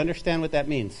context. Do you understand what that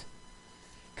means?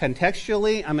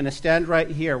 Contextually, I'm going to stand right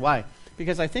here. Why?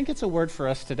 Because I think it's a word for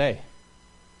us today.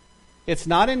 It's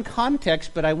not in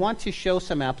context, but I want to show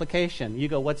some application. You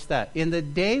go, what's that? In the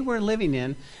day we're living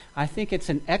in, I think it's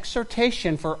an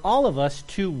exhortation for all of us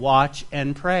to watch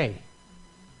and pray.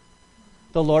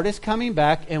 The Lord is coming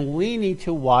back, and we need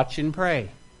to watch and pray.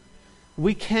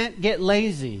 We can't get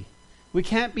lazy. We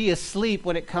can't be asleep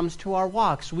when it comes to our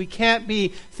walks. We can't be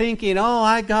thinking,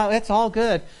 it's all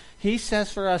good. He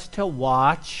says for us to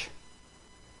watch.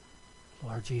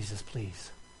 Lord Jesus, please.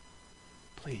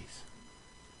 Please.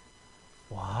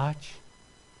 Watch.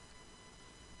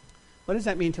 What does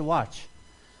that mean to watch?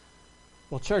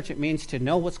 Well, church, it means to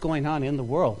know what's going on in the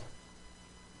world.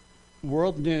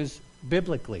 World news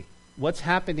biblically. What's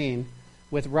happening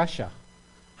with Russia?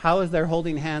 How is they're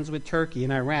holding hands with Turkey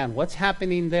and Iran? What's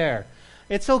happening there?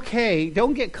 It's okay.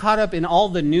 Don't get caught up in all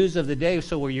the news of the day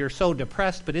where you're so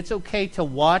depressed, but it's okay to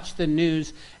watch the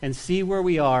news and see where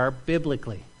we are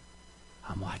biblically.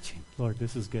 I'm watching. Lord,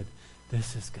 this is good.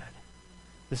 This is good.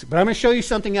 But I'm going to show you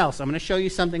something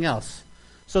else.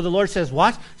 So the Lord says,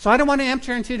 watch. So I don't want to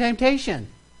enter into temptation.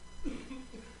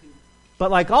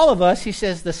 But like all of us, he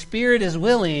says, the spirit is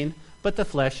willing, but the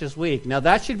flesh is weak. Now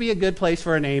that should be a good place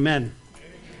for an amen.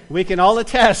 We can all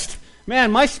attest.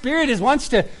 Man, my spirit wants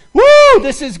to,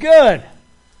 this is good.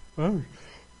 I'm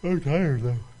tired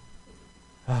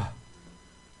though.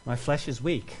 My flesh is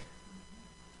weak.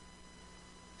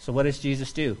 So what does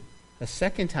Jesus do? A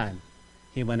second time,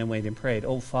 he went away and prayed,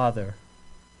 oh, Father,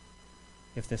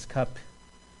 if this cup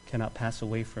cannot pass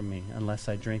away from me unless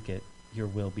I drink it, your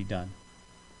will be done.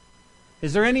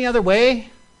 Is there any other way?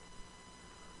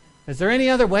 Is there any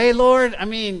other way, Lord? I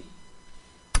mean,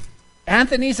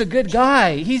 Anthony's a good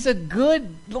guy. He's a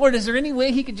good, Lord, is there any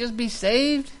way he could just be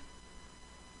saved?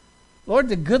 Lord,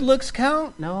 the good looks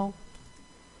count? No.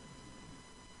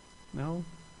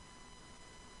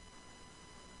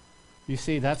 You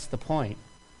see, that's the point.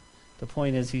 The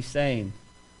point is he's saying,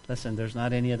 listen, there's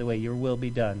not any other way. Your will be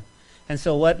done. And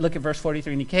so what? Look at verse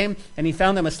 43. And he came and he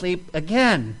found them asleep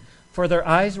again, for their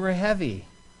eyes were heavy.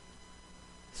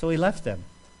 So he left them.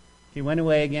 He went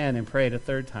away again and prayed a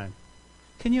third time.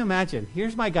 Can you imagine?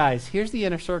 Here's my guys. Here's the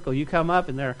inner circle. You come up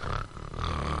and they're...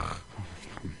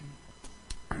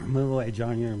 Move away,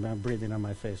 John. You're breathing on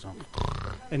my face.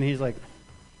 And he's like...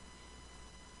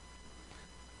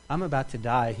 I'm about to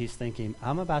die. He's thinking,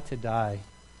 I'm about to die.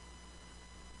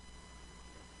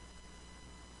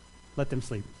 Let them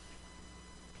sleep.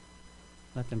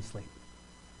 Let them sleep.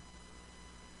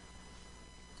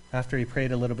 After he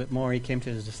prayed a little bit more, he came to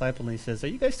his disciple and he says, are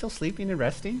you guys still sleeping and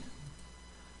resting?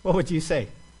 What would you say?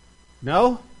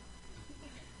 No?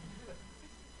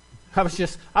 I was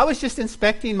just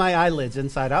inspecting my eyelids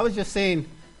inside. I was just saying,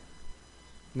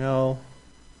 no.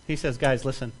 He says, guys,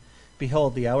 listen.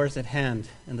 Behold, the hour is at hand,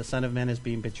 and the Son of Man is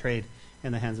being betrayed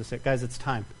in the hands of Satan. Guys, it's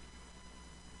time.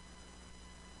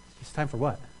 It's time for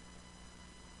what?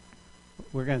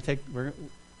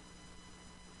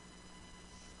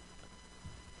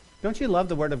 Don't you love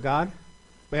the Word of God?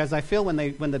 Because I feel when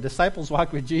the disciples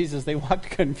walked with Jesus, they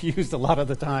walked confused a lot of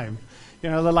the time.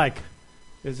 They're like,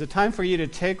 is it time for you to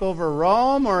take over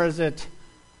Rome, or is it,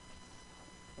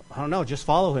 I don't know, just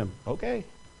follow him? Okay.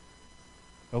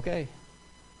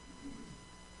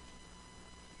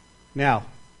 Now,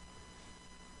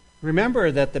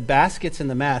 remember that the baskets and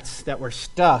the mats that were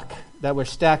stacked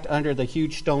under the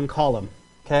huge stone column,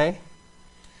 okay?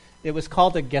 It was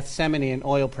called the Gethsemane and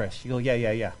oil press. You go,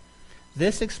 yeah.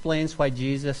 This explains why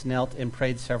Jesus knelt and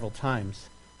prayed several times.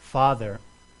 Father,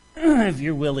 if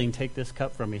you're willing, take this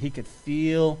cup from me. He could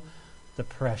feel the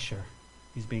pressure.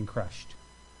 He's being crushed.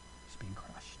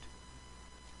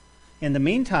 In the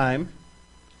meantime,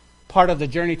 part of the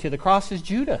journey to the cross is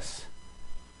Judas.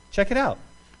 Check it out.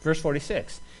 Verse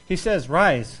 46. He says,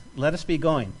 rise, let us be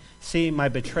going. See, my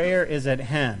betrayer is at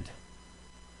hand.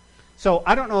 So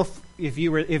I don't know if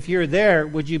you're there,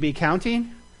 would you be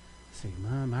counting? See,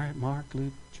 Mark,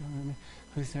 Luke, John,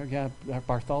 who's there? Yeah,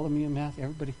 Bartholomew, Matthew,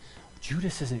 everybody.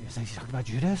 Judas isn't. Is he talking about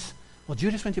Judas? Well,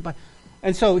 Judas went to buy.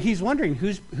 And so he's wondering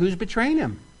who's betraying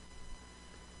him.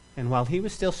 And while he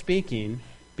was still speaking,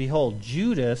 behold,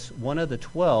 Judas, one of the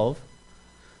 12,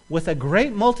 with a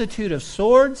great multitude of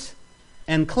swords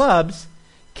and clubs,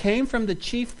 came from the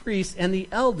chief priests and the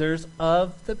elders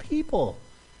of the people.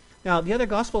 Now, the other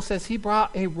gospel says he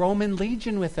brought a Roman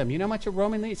legion with him. You know how much a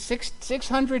Roman legion?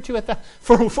 600 to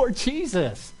 1,000 for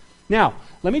Jesus. Now,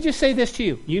 let me just say this to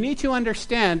you. You need to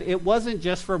understand it wasn't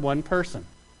just for one person.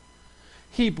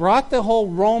 He brought the whole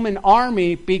Roman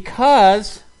army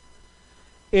because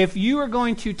if you were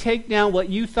going to take down what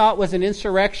you thought was an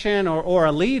insurrection or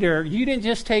a leader, you didn't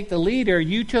just take the leader,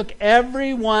 you took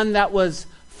everyone that was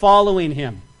following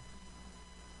him.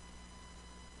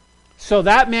 So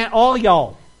that meant all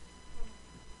y'all.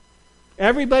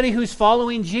 Everybody who's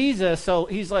following Jesus. So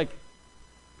he's like,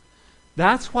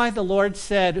 that's why the Lord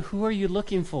said, who are you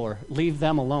looking for? Leave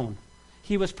them alone.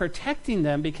 He was protecting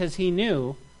them because he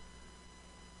knew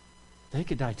they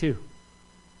could die too.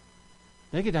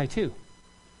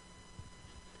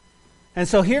 And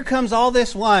so here comes all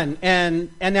this one,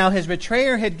 and now his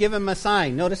betrayer had given him a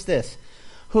sign. Notice this.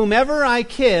 Whomever I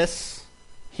kiss,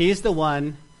 he's the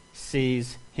one,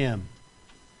 seize him.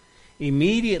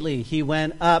 Immediately he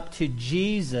went up to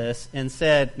Jesus and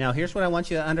said, now here's what I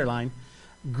want you to underline.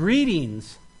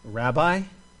 Greetings, Rabbi,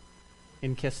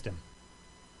 and kissed him.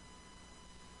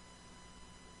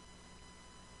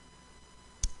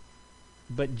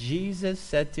 But Jesus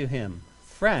said to him,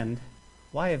 friend,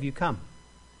 why have you come?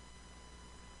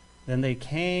 Then they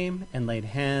came and laid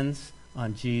hands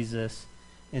on Jesus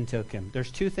and took him.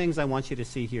 There's two things I want you to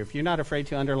see here. If you're not afraid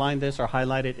to underline this or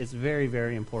highlight it, it's very,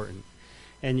 very important.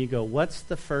 And you go, what's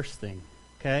the first thing?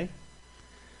 Okay?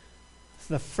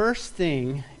 The first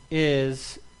thing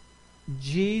is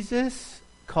Jesus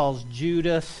calls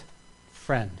Judas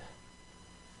friend.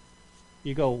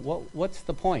 You go, what's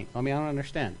the point? I mean, I don't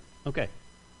understand. Okay.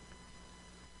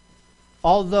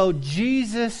 Although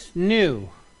Jesus knew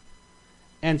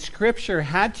and Scripture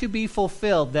had to be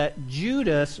fulfilled that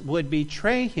Judas would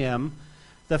betray him,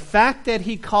 the fact that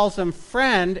he calls him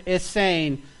friend is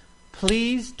saying,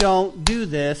 please don't do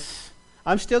this.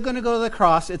 I'm still going to go to the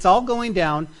cross. It's all going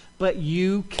down, but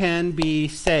you can be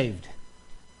saved.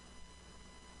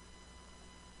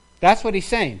 That's what he's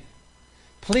saying.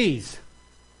 Please,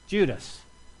 Judas.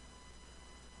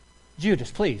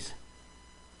 Judas, please.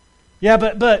 Yeah,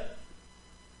 but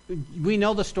we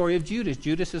know the story of Judas.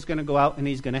 Judas is going to go out and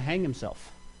he's going to hang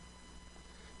himself.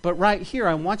 But right here,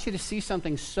 I want you to see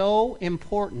something so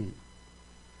important.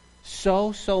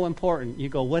 So important. You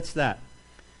go, what's that?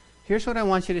 Here's what I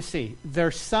want you to see.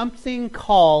 There's something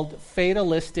called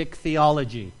fatalistic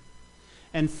theology.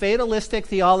 And fatalistic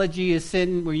theology is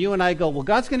sin where you and I go, well,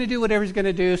 God's going to do whatever he's going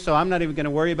to do, so I'm not even going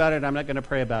to worry about it. I'm not going to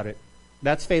pray about it.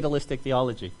 That's fatalistic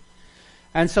theology.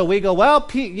 And so we go, well,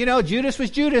 Judas was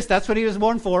Judas. That's what he was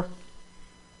born for.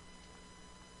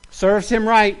 Serves him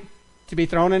right to be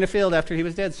thrown in a field after he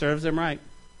was dead. Serves him right.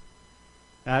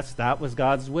 That was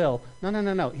God's will.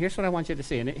 No. Here's what I want you to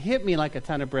see. And it hit me like a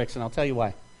ton of bricks, and I'll tell you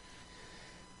why.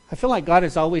 I feel like God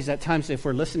is always at times, if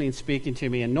we're listening, speaking to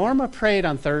me. And Norma prayed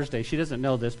on Thursday. She doesn't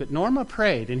know this, but Norma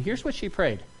prayed. And here's what she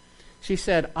prayed. She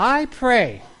said, I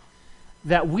pray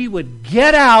that we would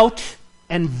get out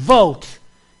and vote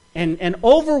and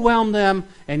overwhelm them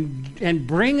and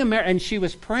bring America. And she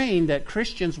was praying that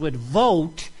Christians would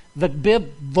vote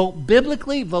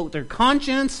biblically, vote their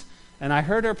conscience. And I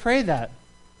heard her pray that.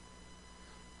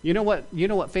 You know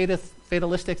what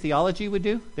fatalistic theology would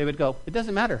do? They would go, it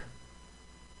doesn't matter.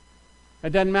 It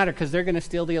doesn't matter because they're going to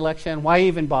steal the election. Why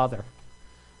even bother?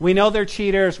 We know they're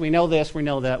cheaters. We know this. We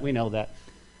know that. We know that.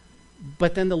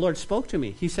 But then the Lord spoke to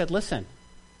me. He said, listen,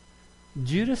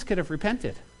 Judas could have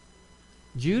repented.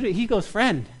 Judas, he goes,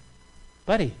 friend,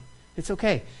 buddy, it's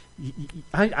okay.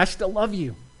 I still love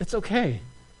you. It's okay.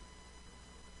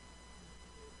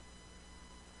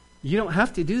 You don't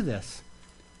have to do this.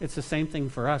 It's the same thing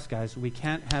for us, guys. We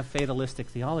can't have fatalistic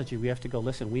theology. We have to go,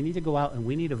 listen, we need to go out and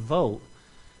we need to vote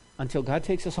until God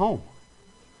takes us home.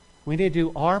 We need to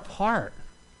do our part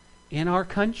in our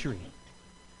country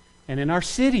and in our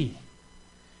city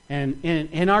and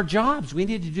in our jobs. We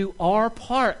need to do our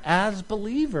part as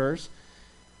believers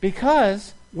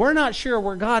because we're not sure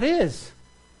where God is.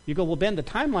 You go, well, Ben, the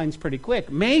timeline's pretty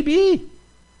quick. Maybe.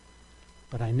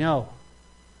 But I know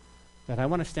that I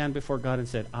want to stand before God and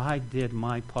say, I did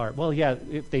my part. Well, yeah,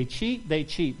 if they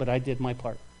cheat, but I did my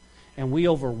part. And we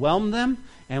overwhelmed them,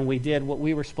 and we did what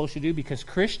we were supposed to do because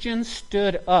Christians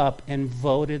stood up and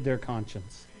voted their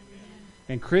conscience. Amen.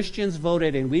 And Christians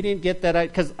voted, and we didn't get that.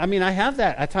 Because, I have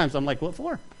that at times. I'm like, what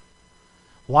for?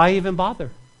 Why even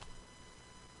bother?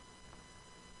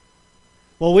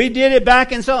 Well, we did it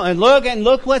back and so, and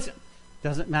look what's...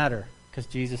 Doesn't matter, because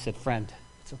Jesus said, friend,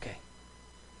 it's okay.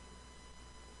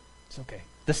 It's okay.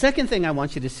 The second thing I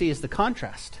want you to see is the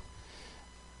contrast.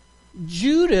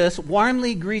 Judas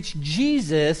warmly greets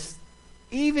Jesus,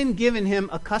 even giving him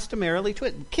a customarily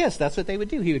kiss. That's what they would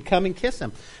do. He would come and kiss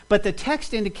him. But the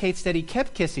text indicates that he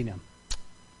kept kissing him.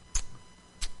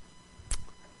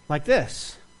 Like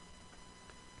this.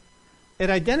 It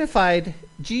identified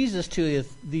Jesus to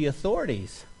the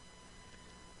authorities.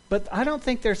 But I don't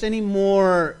think there's any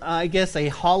more, a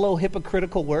hollow,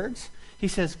 hypocritical words. He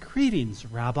says, greetings,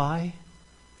 Rabbi.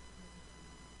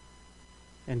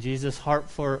 And Jesus'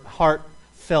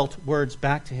 heartfelt words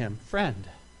back to him, friend,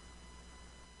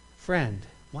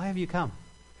 why have you come?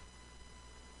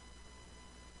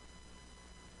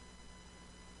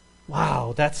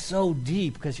 Wow, that's so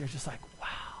deep because you're just like, wow.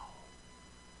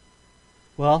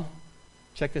 Well,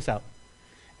 check this out.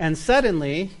 And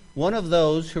suddenly, one of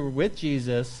those who were with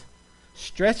Jesus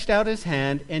stretched out his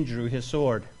hand and drew his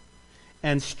sword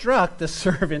and struck the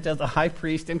servant of the high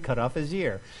priest and cut off his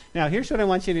ear. Now, here's what I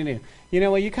want you to do. You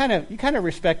know, you kind of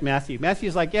respect Matthew.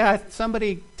 Matthew's like, yeah,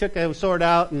 somebody took a sword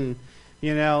out, and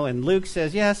and Luke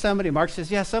says, yeah, somebody. Mark says,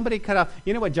 yeah, somebody cut off.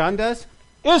 You know what John does?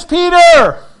 It was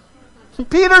Peter.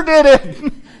 Peter did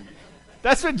it.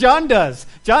 That's what John does.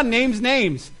 John names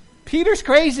names. Peter's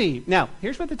crazy. Now,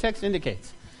 here's what the text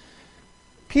indicates.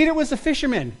 Peter was a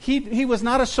fisherman. He was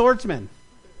not a swordsman.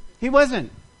 He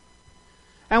wasn't.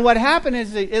 And what happened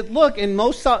is, and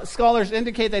most scholars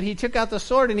indicate that he took out the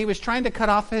sword and he was trying to cut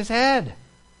off his head.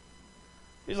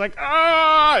 He's like,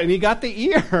 and he got the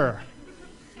ear.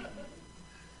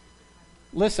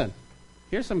 Listen,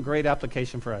 here's some great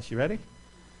application for us. You ready?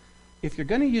 If you're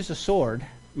going to use a sword,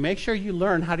 make sure you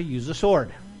learn how to use a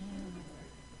sword.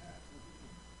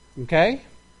 Okay?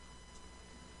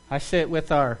 I sit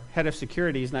with our head of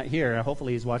security. He's not here.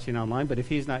 Hopefully he's watching online. But if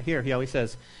he's not here, he always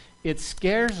says, it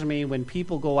scares me when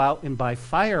people go out and buy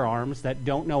firearms that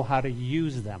don't know how to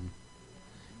use them.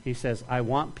 He says, I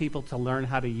want people to learn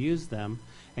how to use them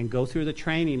and go through the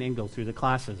training and go through the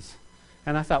classes.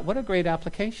 And I thought, what a great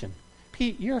application.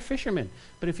 Pete, you're a fisherman.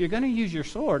 But if you're going to use your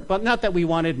sword, but not that we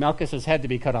wanted Malchus's head to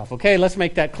be cut off. Okay, let's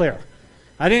make that clear.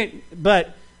 But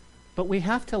we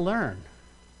have to learn.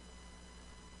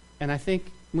 And I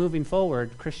think moving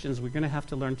forward, Christians, we're going to have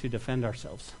to learn to defend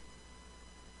ourselves.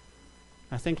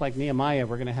 I think like Nehemiah,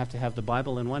 we're going to have the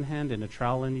Bible in one hand and a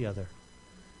trowel in the other,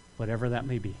 whatever that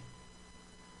may be.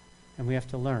 And we have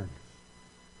to learn.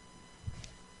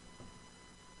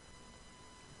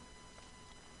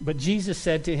 But Jesus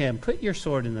said to him, put your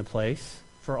sword in the place,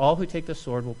 for all who take the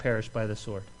sword will perish by the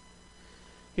sword.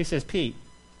 He says, Pete,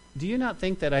 do you not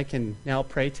think that I can now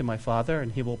pray to my Father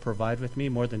and he will provide with me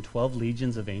more than 12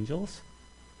 legions of angels?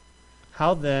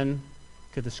 How then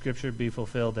could the scripture be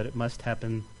fulfilled that it must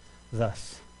happen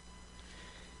thus?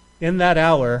 In that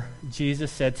hour,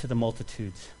 Jesus said to the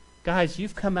multitudes, guys,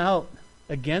 you've come out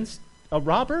against a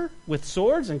robber with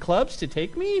swords and clubs to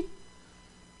take me?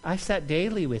 I sat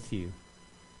daily with you,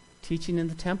 teaching in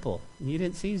the temple, and you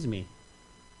didn't seize me.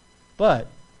 But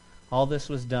all this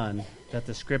was done that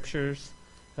the scriptures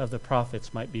of the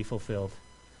prophets might be fulfilled.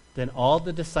 Then all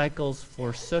the disciples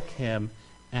forsook him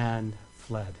and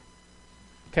fled.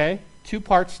 Okay? 2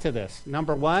 parts to this.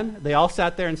 Number 1, they all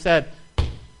sat there and said,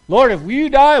 Lord, if you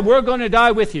die, we're going to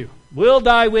die with you. We'll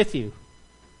die with you.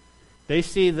 They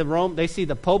see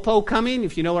the popo coming,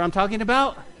 if you know what I'm talking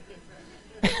about.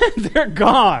 They're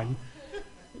gone.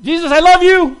 Jesus, I love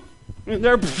you. And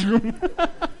they're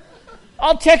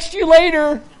I'll text you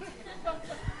later.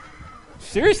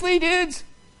 Seriously, dudes?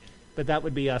 But that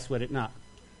would be us, would it not?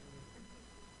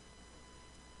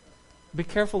 Be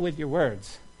careful with your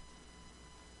words.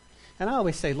 And I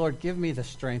always say, Lord, give me the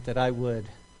strength that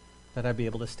I'd be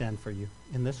able to stand for you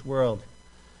in this world.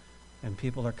 And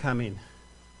people are coming.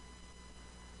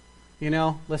 You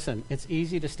know, listen, it's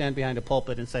easy to stand behind a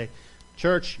pulpit and say,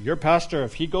 church, your pastor,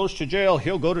 if he goes to jail,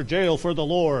 he'll go to jail for the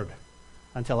Lord.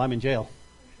 Until I'm in jail.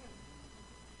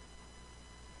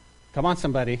 Come on,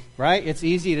 somebody, right? It's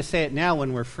easy to say it now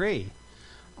when we're free.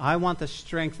 I want the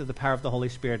strength of the power of the Holy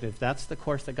Spirit. If that's the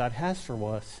course that God has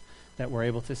for us, that we're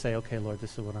able to say, okay, Lord,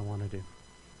 this is what I want to do.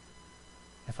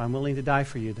 If I'm willing to die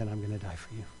for you, then I'm going to die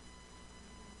for you.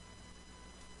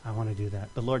 I want to do that.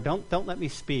 But Lord, don't let me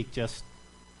speak just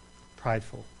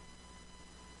prideful.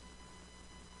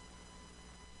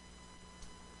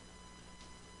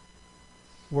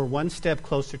 We're one step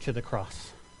closer to the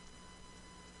cross.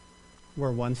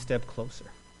 We're one step closer.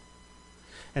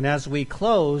 And as we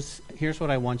close, here's what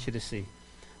I want you to see.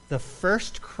 The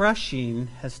first crushing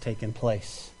has taken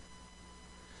place.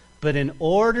 But in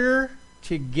order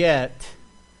to get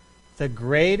the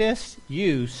greatest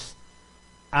use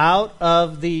out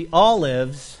of the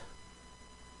olives,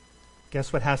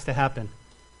 guess what has to happen?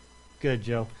 Good,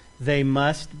 Joe. They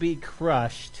must be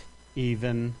crushed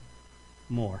even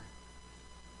more.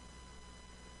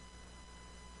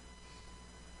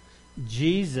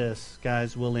 Jesus,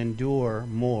 guys, will endure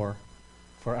more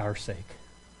for our sake.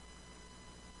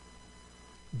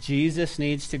 Jesus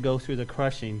needs to go through the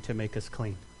crushing to make us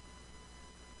clean.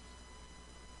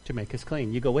 To make us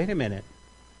clean. You go, wait a minute.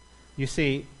 You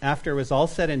see, after it was all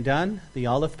said and done, the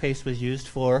olive paste was used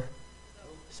for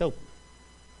soap.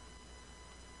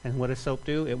 And what does soap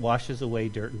do? It washes away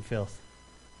dirt and filth.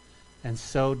 And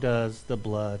so does the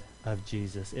blood of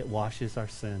Jesus. It washes our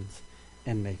sins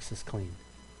and makes us clean.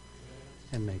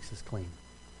 And makes us clean.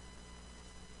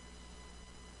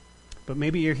 But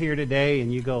maybe you're here today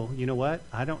and you go, you know what?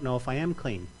 I don't know if I am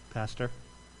clean, Pastor.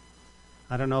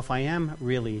 I don't know if I am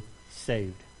really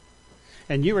saved.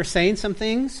 And you were saying some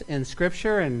things in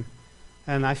Scripture, and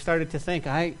I started to think,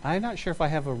 I'm not sure if I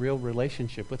have a real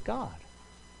relationship with God.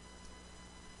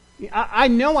 I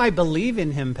know I believe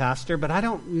in Him, Pastor, but I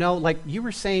don't know, like you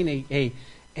were saying,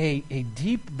 a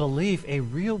deep belief, a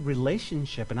real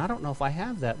relationship, and I don't know if I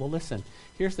have that. Well, listen,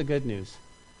 here's the good news.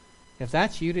 If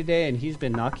that's you today and He's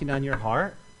been knocking on your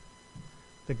heart,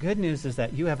 the good news is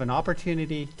that you have an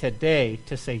opportunity today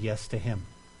to say yes to Him.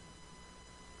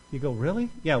 You go, really?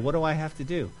 Yeah, what do I have to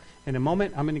do? In a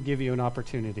moment, I'm going to give you an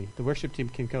opportunity. The worship team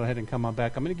can go ahead and come on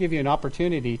back. I'm going to give you an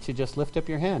opportunity to just lift up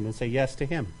your hand and say yes to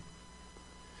Him.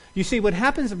 You see, what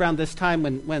happens around this time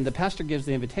when the pastor gives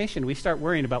the invitation, we start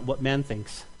worrying about what man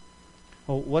thinks.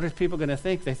 Well, what are people going to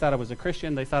think? They thought I was a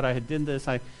Christian. They thought I had did this.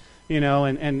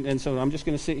 And so I'm just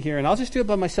going to sit here and I'll just do it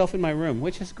by myself in my room,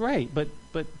 which is great. But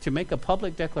to make a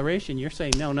public declaration, you're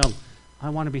saying, no, I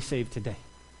want to be saved today.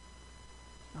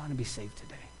 I want to be saved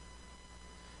today.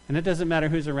 And it doesn't matter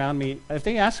who's around me. If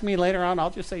they ask me later on, I'll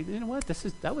just say, you know what?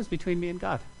 That was between me and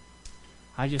God.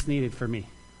 I just need it for me.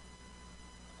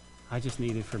 I just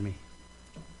need it for me.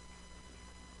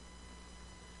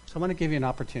 So I want to give you an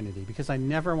opportunity because I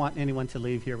never want anyone to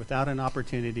leave here without an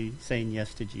opportunity saying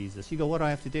yes to Jesus. You go, what do I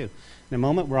have to do? In a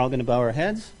moment, we're all going to bow our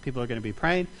heads. People are going to be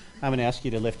praying. I'm going to ask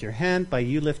you to lift your hand. By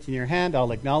you lifting your hand,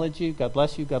 I'll acknowledge you. God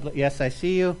bless you. Yes, I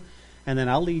see you. And then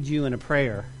I'll lead you in a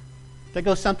prayer that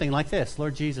goes something like this.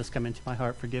 Lord Jesus, come into my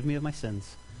heart. Forgive me of my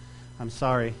sins. I'm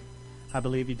sorry. I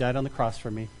believe you died on the cross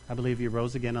for me. I believe you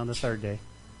rose again on the third day.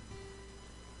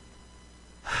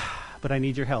 But I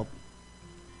need your help.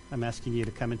 I'm asking you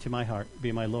to come into my heart.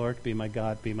 Be my Lord, be my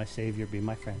God, be my Savior, be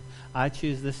my friend. I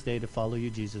choose this day to follow you,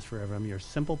 Jesus, forever. I'm your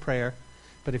simple prayer.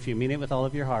 But if you mean it with all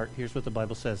of your heart, here's what the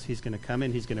Bible says. He's going to come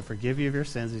in. He's going to forgive you of your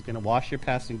sins. He's going to wash your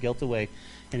past and guilt away.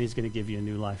 And He's going to give you a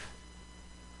new life.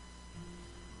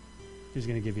 He's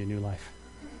going to give you a new life.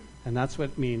 And that's what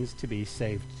it means to be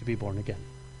saved, to be born again.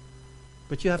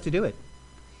 But you have to do it.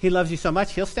 He loves you so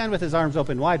much, He'll stand with His arms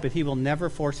open wide, but He will never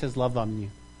force His love on you.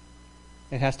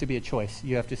 It has to be a choice.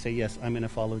 You have to say, yes, I'm going to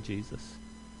follow Jesus.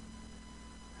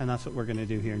 And that's what we're going to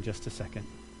do here in just a second.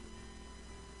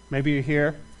 Maybe you're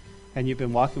here and you've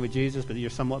been walking with Jesus, but you're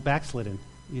somewhat backslidden.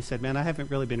 You said, man, I haven't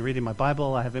really been reading my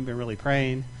Bible. I haven't been really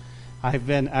praying. I've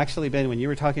been, when you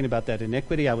were talking about that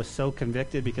iniquity, I was so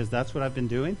convicted because that's what I've been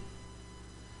doing.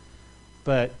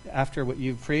 But after what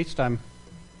you've preached, I don't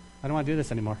want to do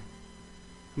this anymore.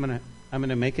 I'm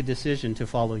gonna make a decision to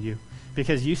follow you.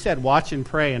 Because you said watch and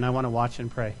pray, and I want to watch and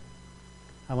pray.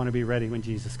 I want to be ready when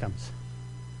Jesus comes.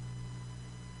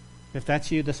 If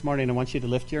that's you this morning, I want you to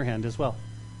lift your hand as well.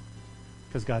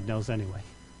 Because God knows anyway.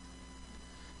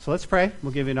 So let's pray.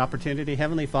 We'll give you an opportunity.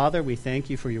 Heavenly Father, we thank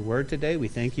you for your word today. We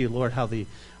thank you, Lord, how the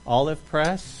olive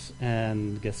press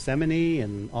and Gethsemane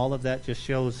and all of that just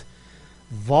shows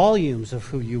volumes of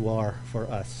who you are for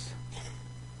us.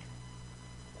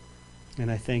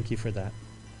 And I thank you for that.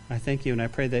 I thank you, and I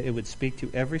pray that it would speak to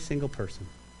every single person.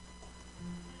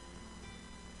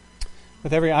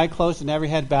 With every eye closed and every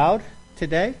head bowed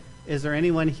today, is there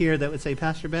anyone here that would say,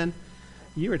 Pastor Ben,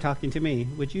 you were talking to me.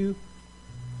 Would you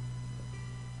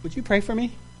pray for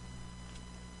me?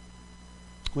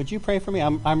 Would you pray for me?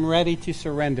 I'm ready to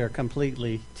surrender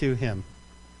completely to him.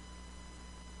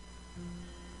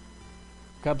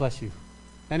 God bless you.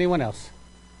 Anyone else?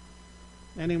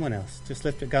 Anyone else? Just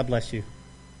lift it. God bless you.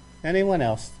 Anyone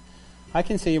else? I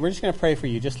can see you. We're just going to pray for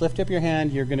you. Just lift up your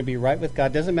hand. You're going to be right with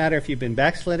God. Doesn't matter if you've been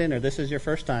backslidden or this is your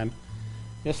first time.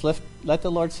 Just let the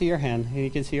Lord see your hand, and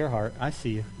he can see your heart. I see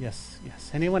you. Yes,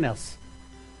 yes. Anyone else?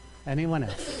 Anyone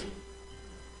else?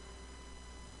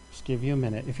 Just give you a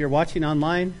minute. If you're watching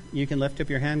online, you can lift up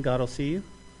your hand. God will see you.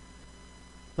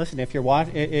 Listen, if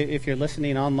you're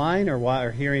listening online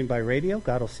or hearing by radio,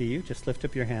 God will see you. Just lift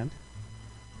up your hand.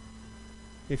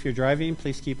 If you're driving,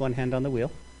 please keep one hand on the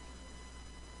wheel.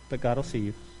 But God will see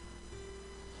you.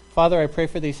 Father, I pray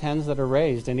for these hands that are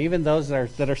raised, and even those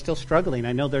that are still struggling.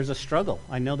 I know there's a struggle.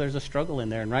 I know there's a struggle in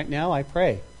there. And right now I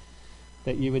pray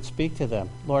that you would speak to them.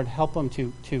 Lord, help them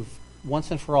to once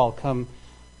and for all come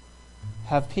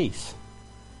have peace.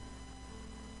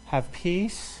 Have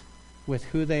peace with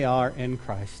who they are in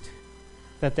Christ.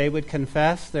 That they would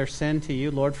confess their sin to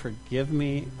you. Lord, forgive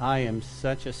me. I am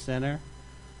such a sinner.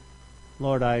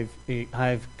 Lord,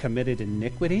 I've committed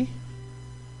iniquity.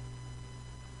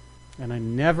 And I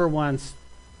never once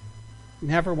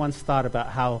thought about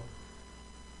how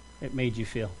it made you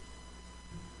feel.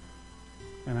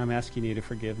 And I'm asking you to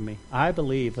forgive me. I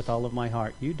believe with all of my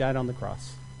heart you died on the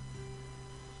cross.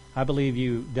 I believe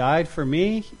you died for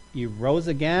me, you rose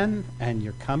again, and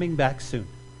you're coming back soon.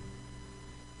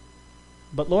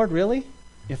 But Lord, really,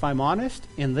 if I'm honest,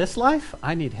 in this life,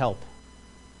 I need help.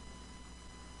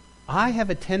 I have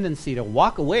a tendency to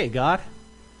walk away, God.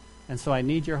 And so I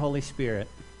need your Holy Spirit.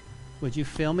 Would you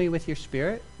fill me with your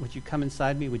Spirit? Would you come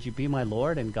inside me? Would you be my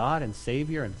Lord and God and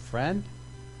Savior and friend?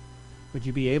 Would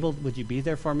you be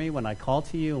there for me when I call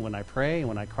to you and when I pray and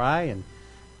when I cry? And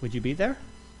would you be there?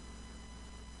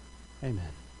 Amen.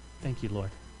 Thank you,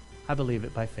 Lord. I believe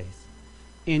it by faith.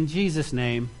 In Jesus'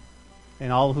 name,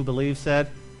 and all who believe said,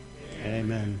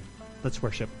 Amen. Let's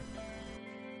worship.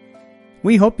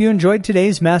 We hope you enjoyed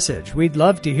today's message. We'd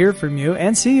love to hear from you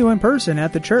and see you in person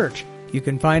at the church. You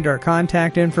can find our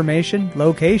contact information,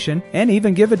 location, and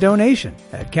even give a donation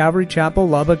at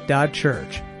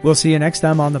calvarychapellubbock.church. We'll see you next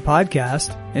time on the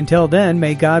podcast. Until then,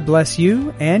 may God bless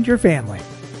you and your family.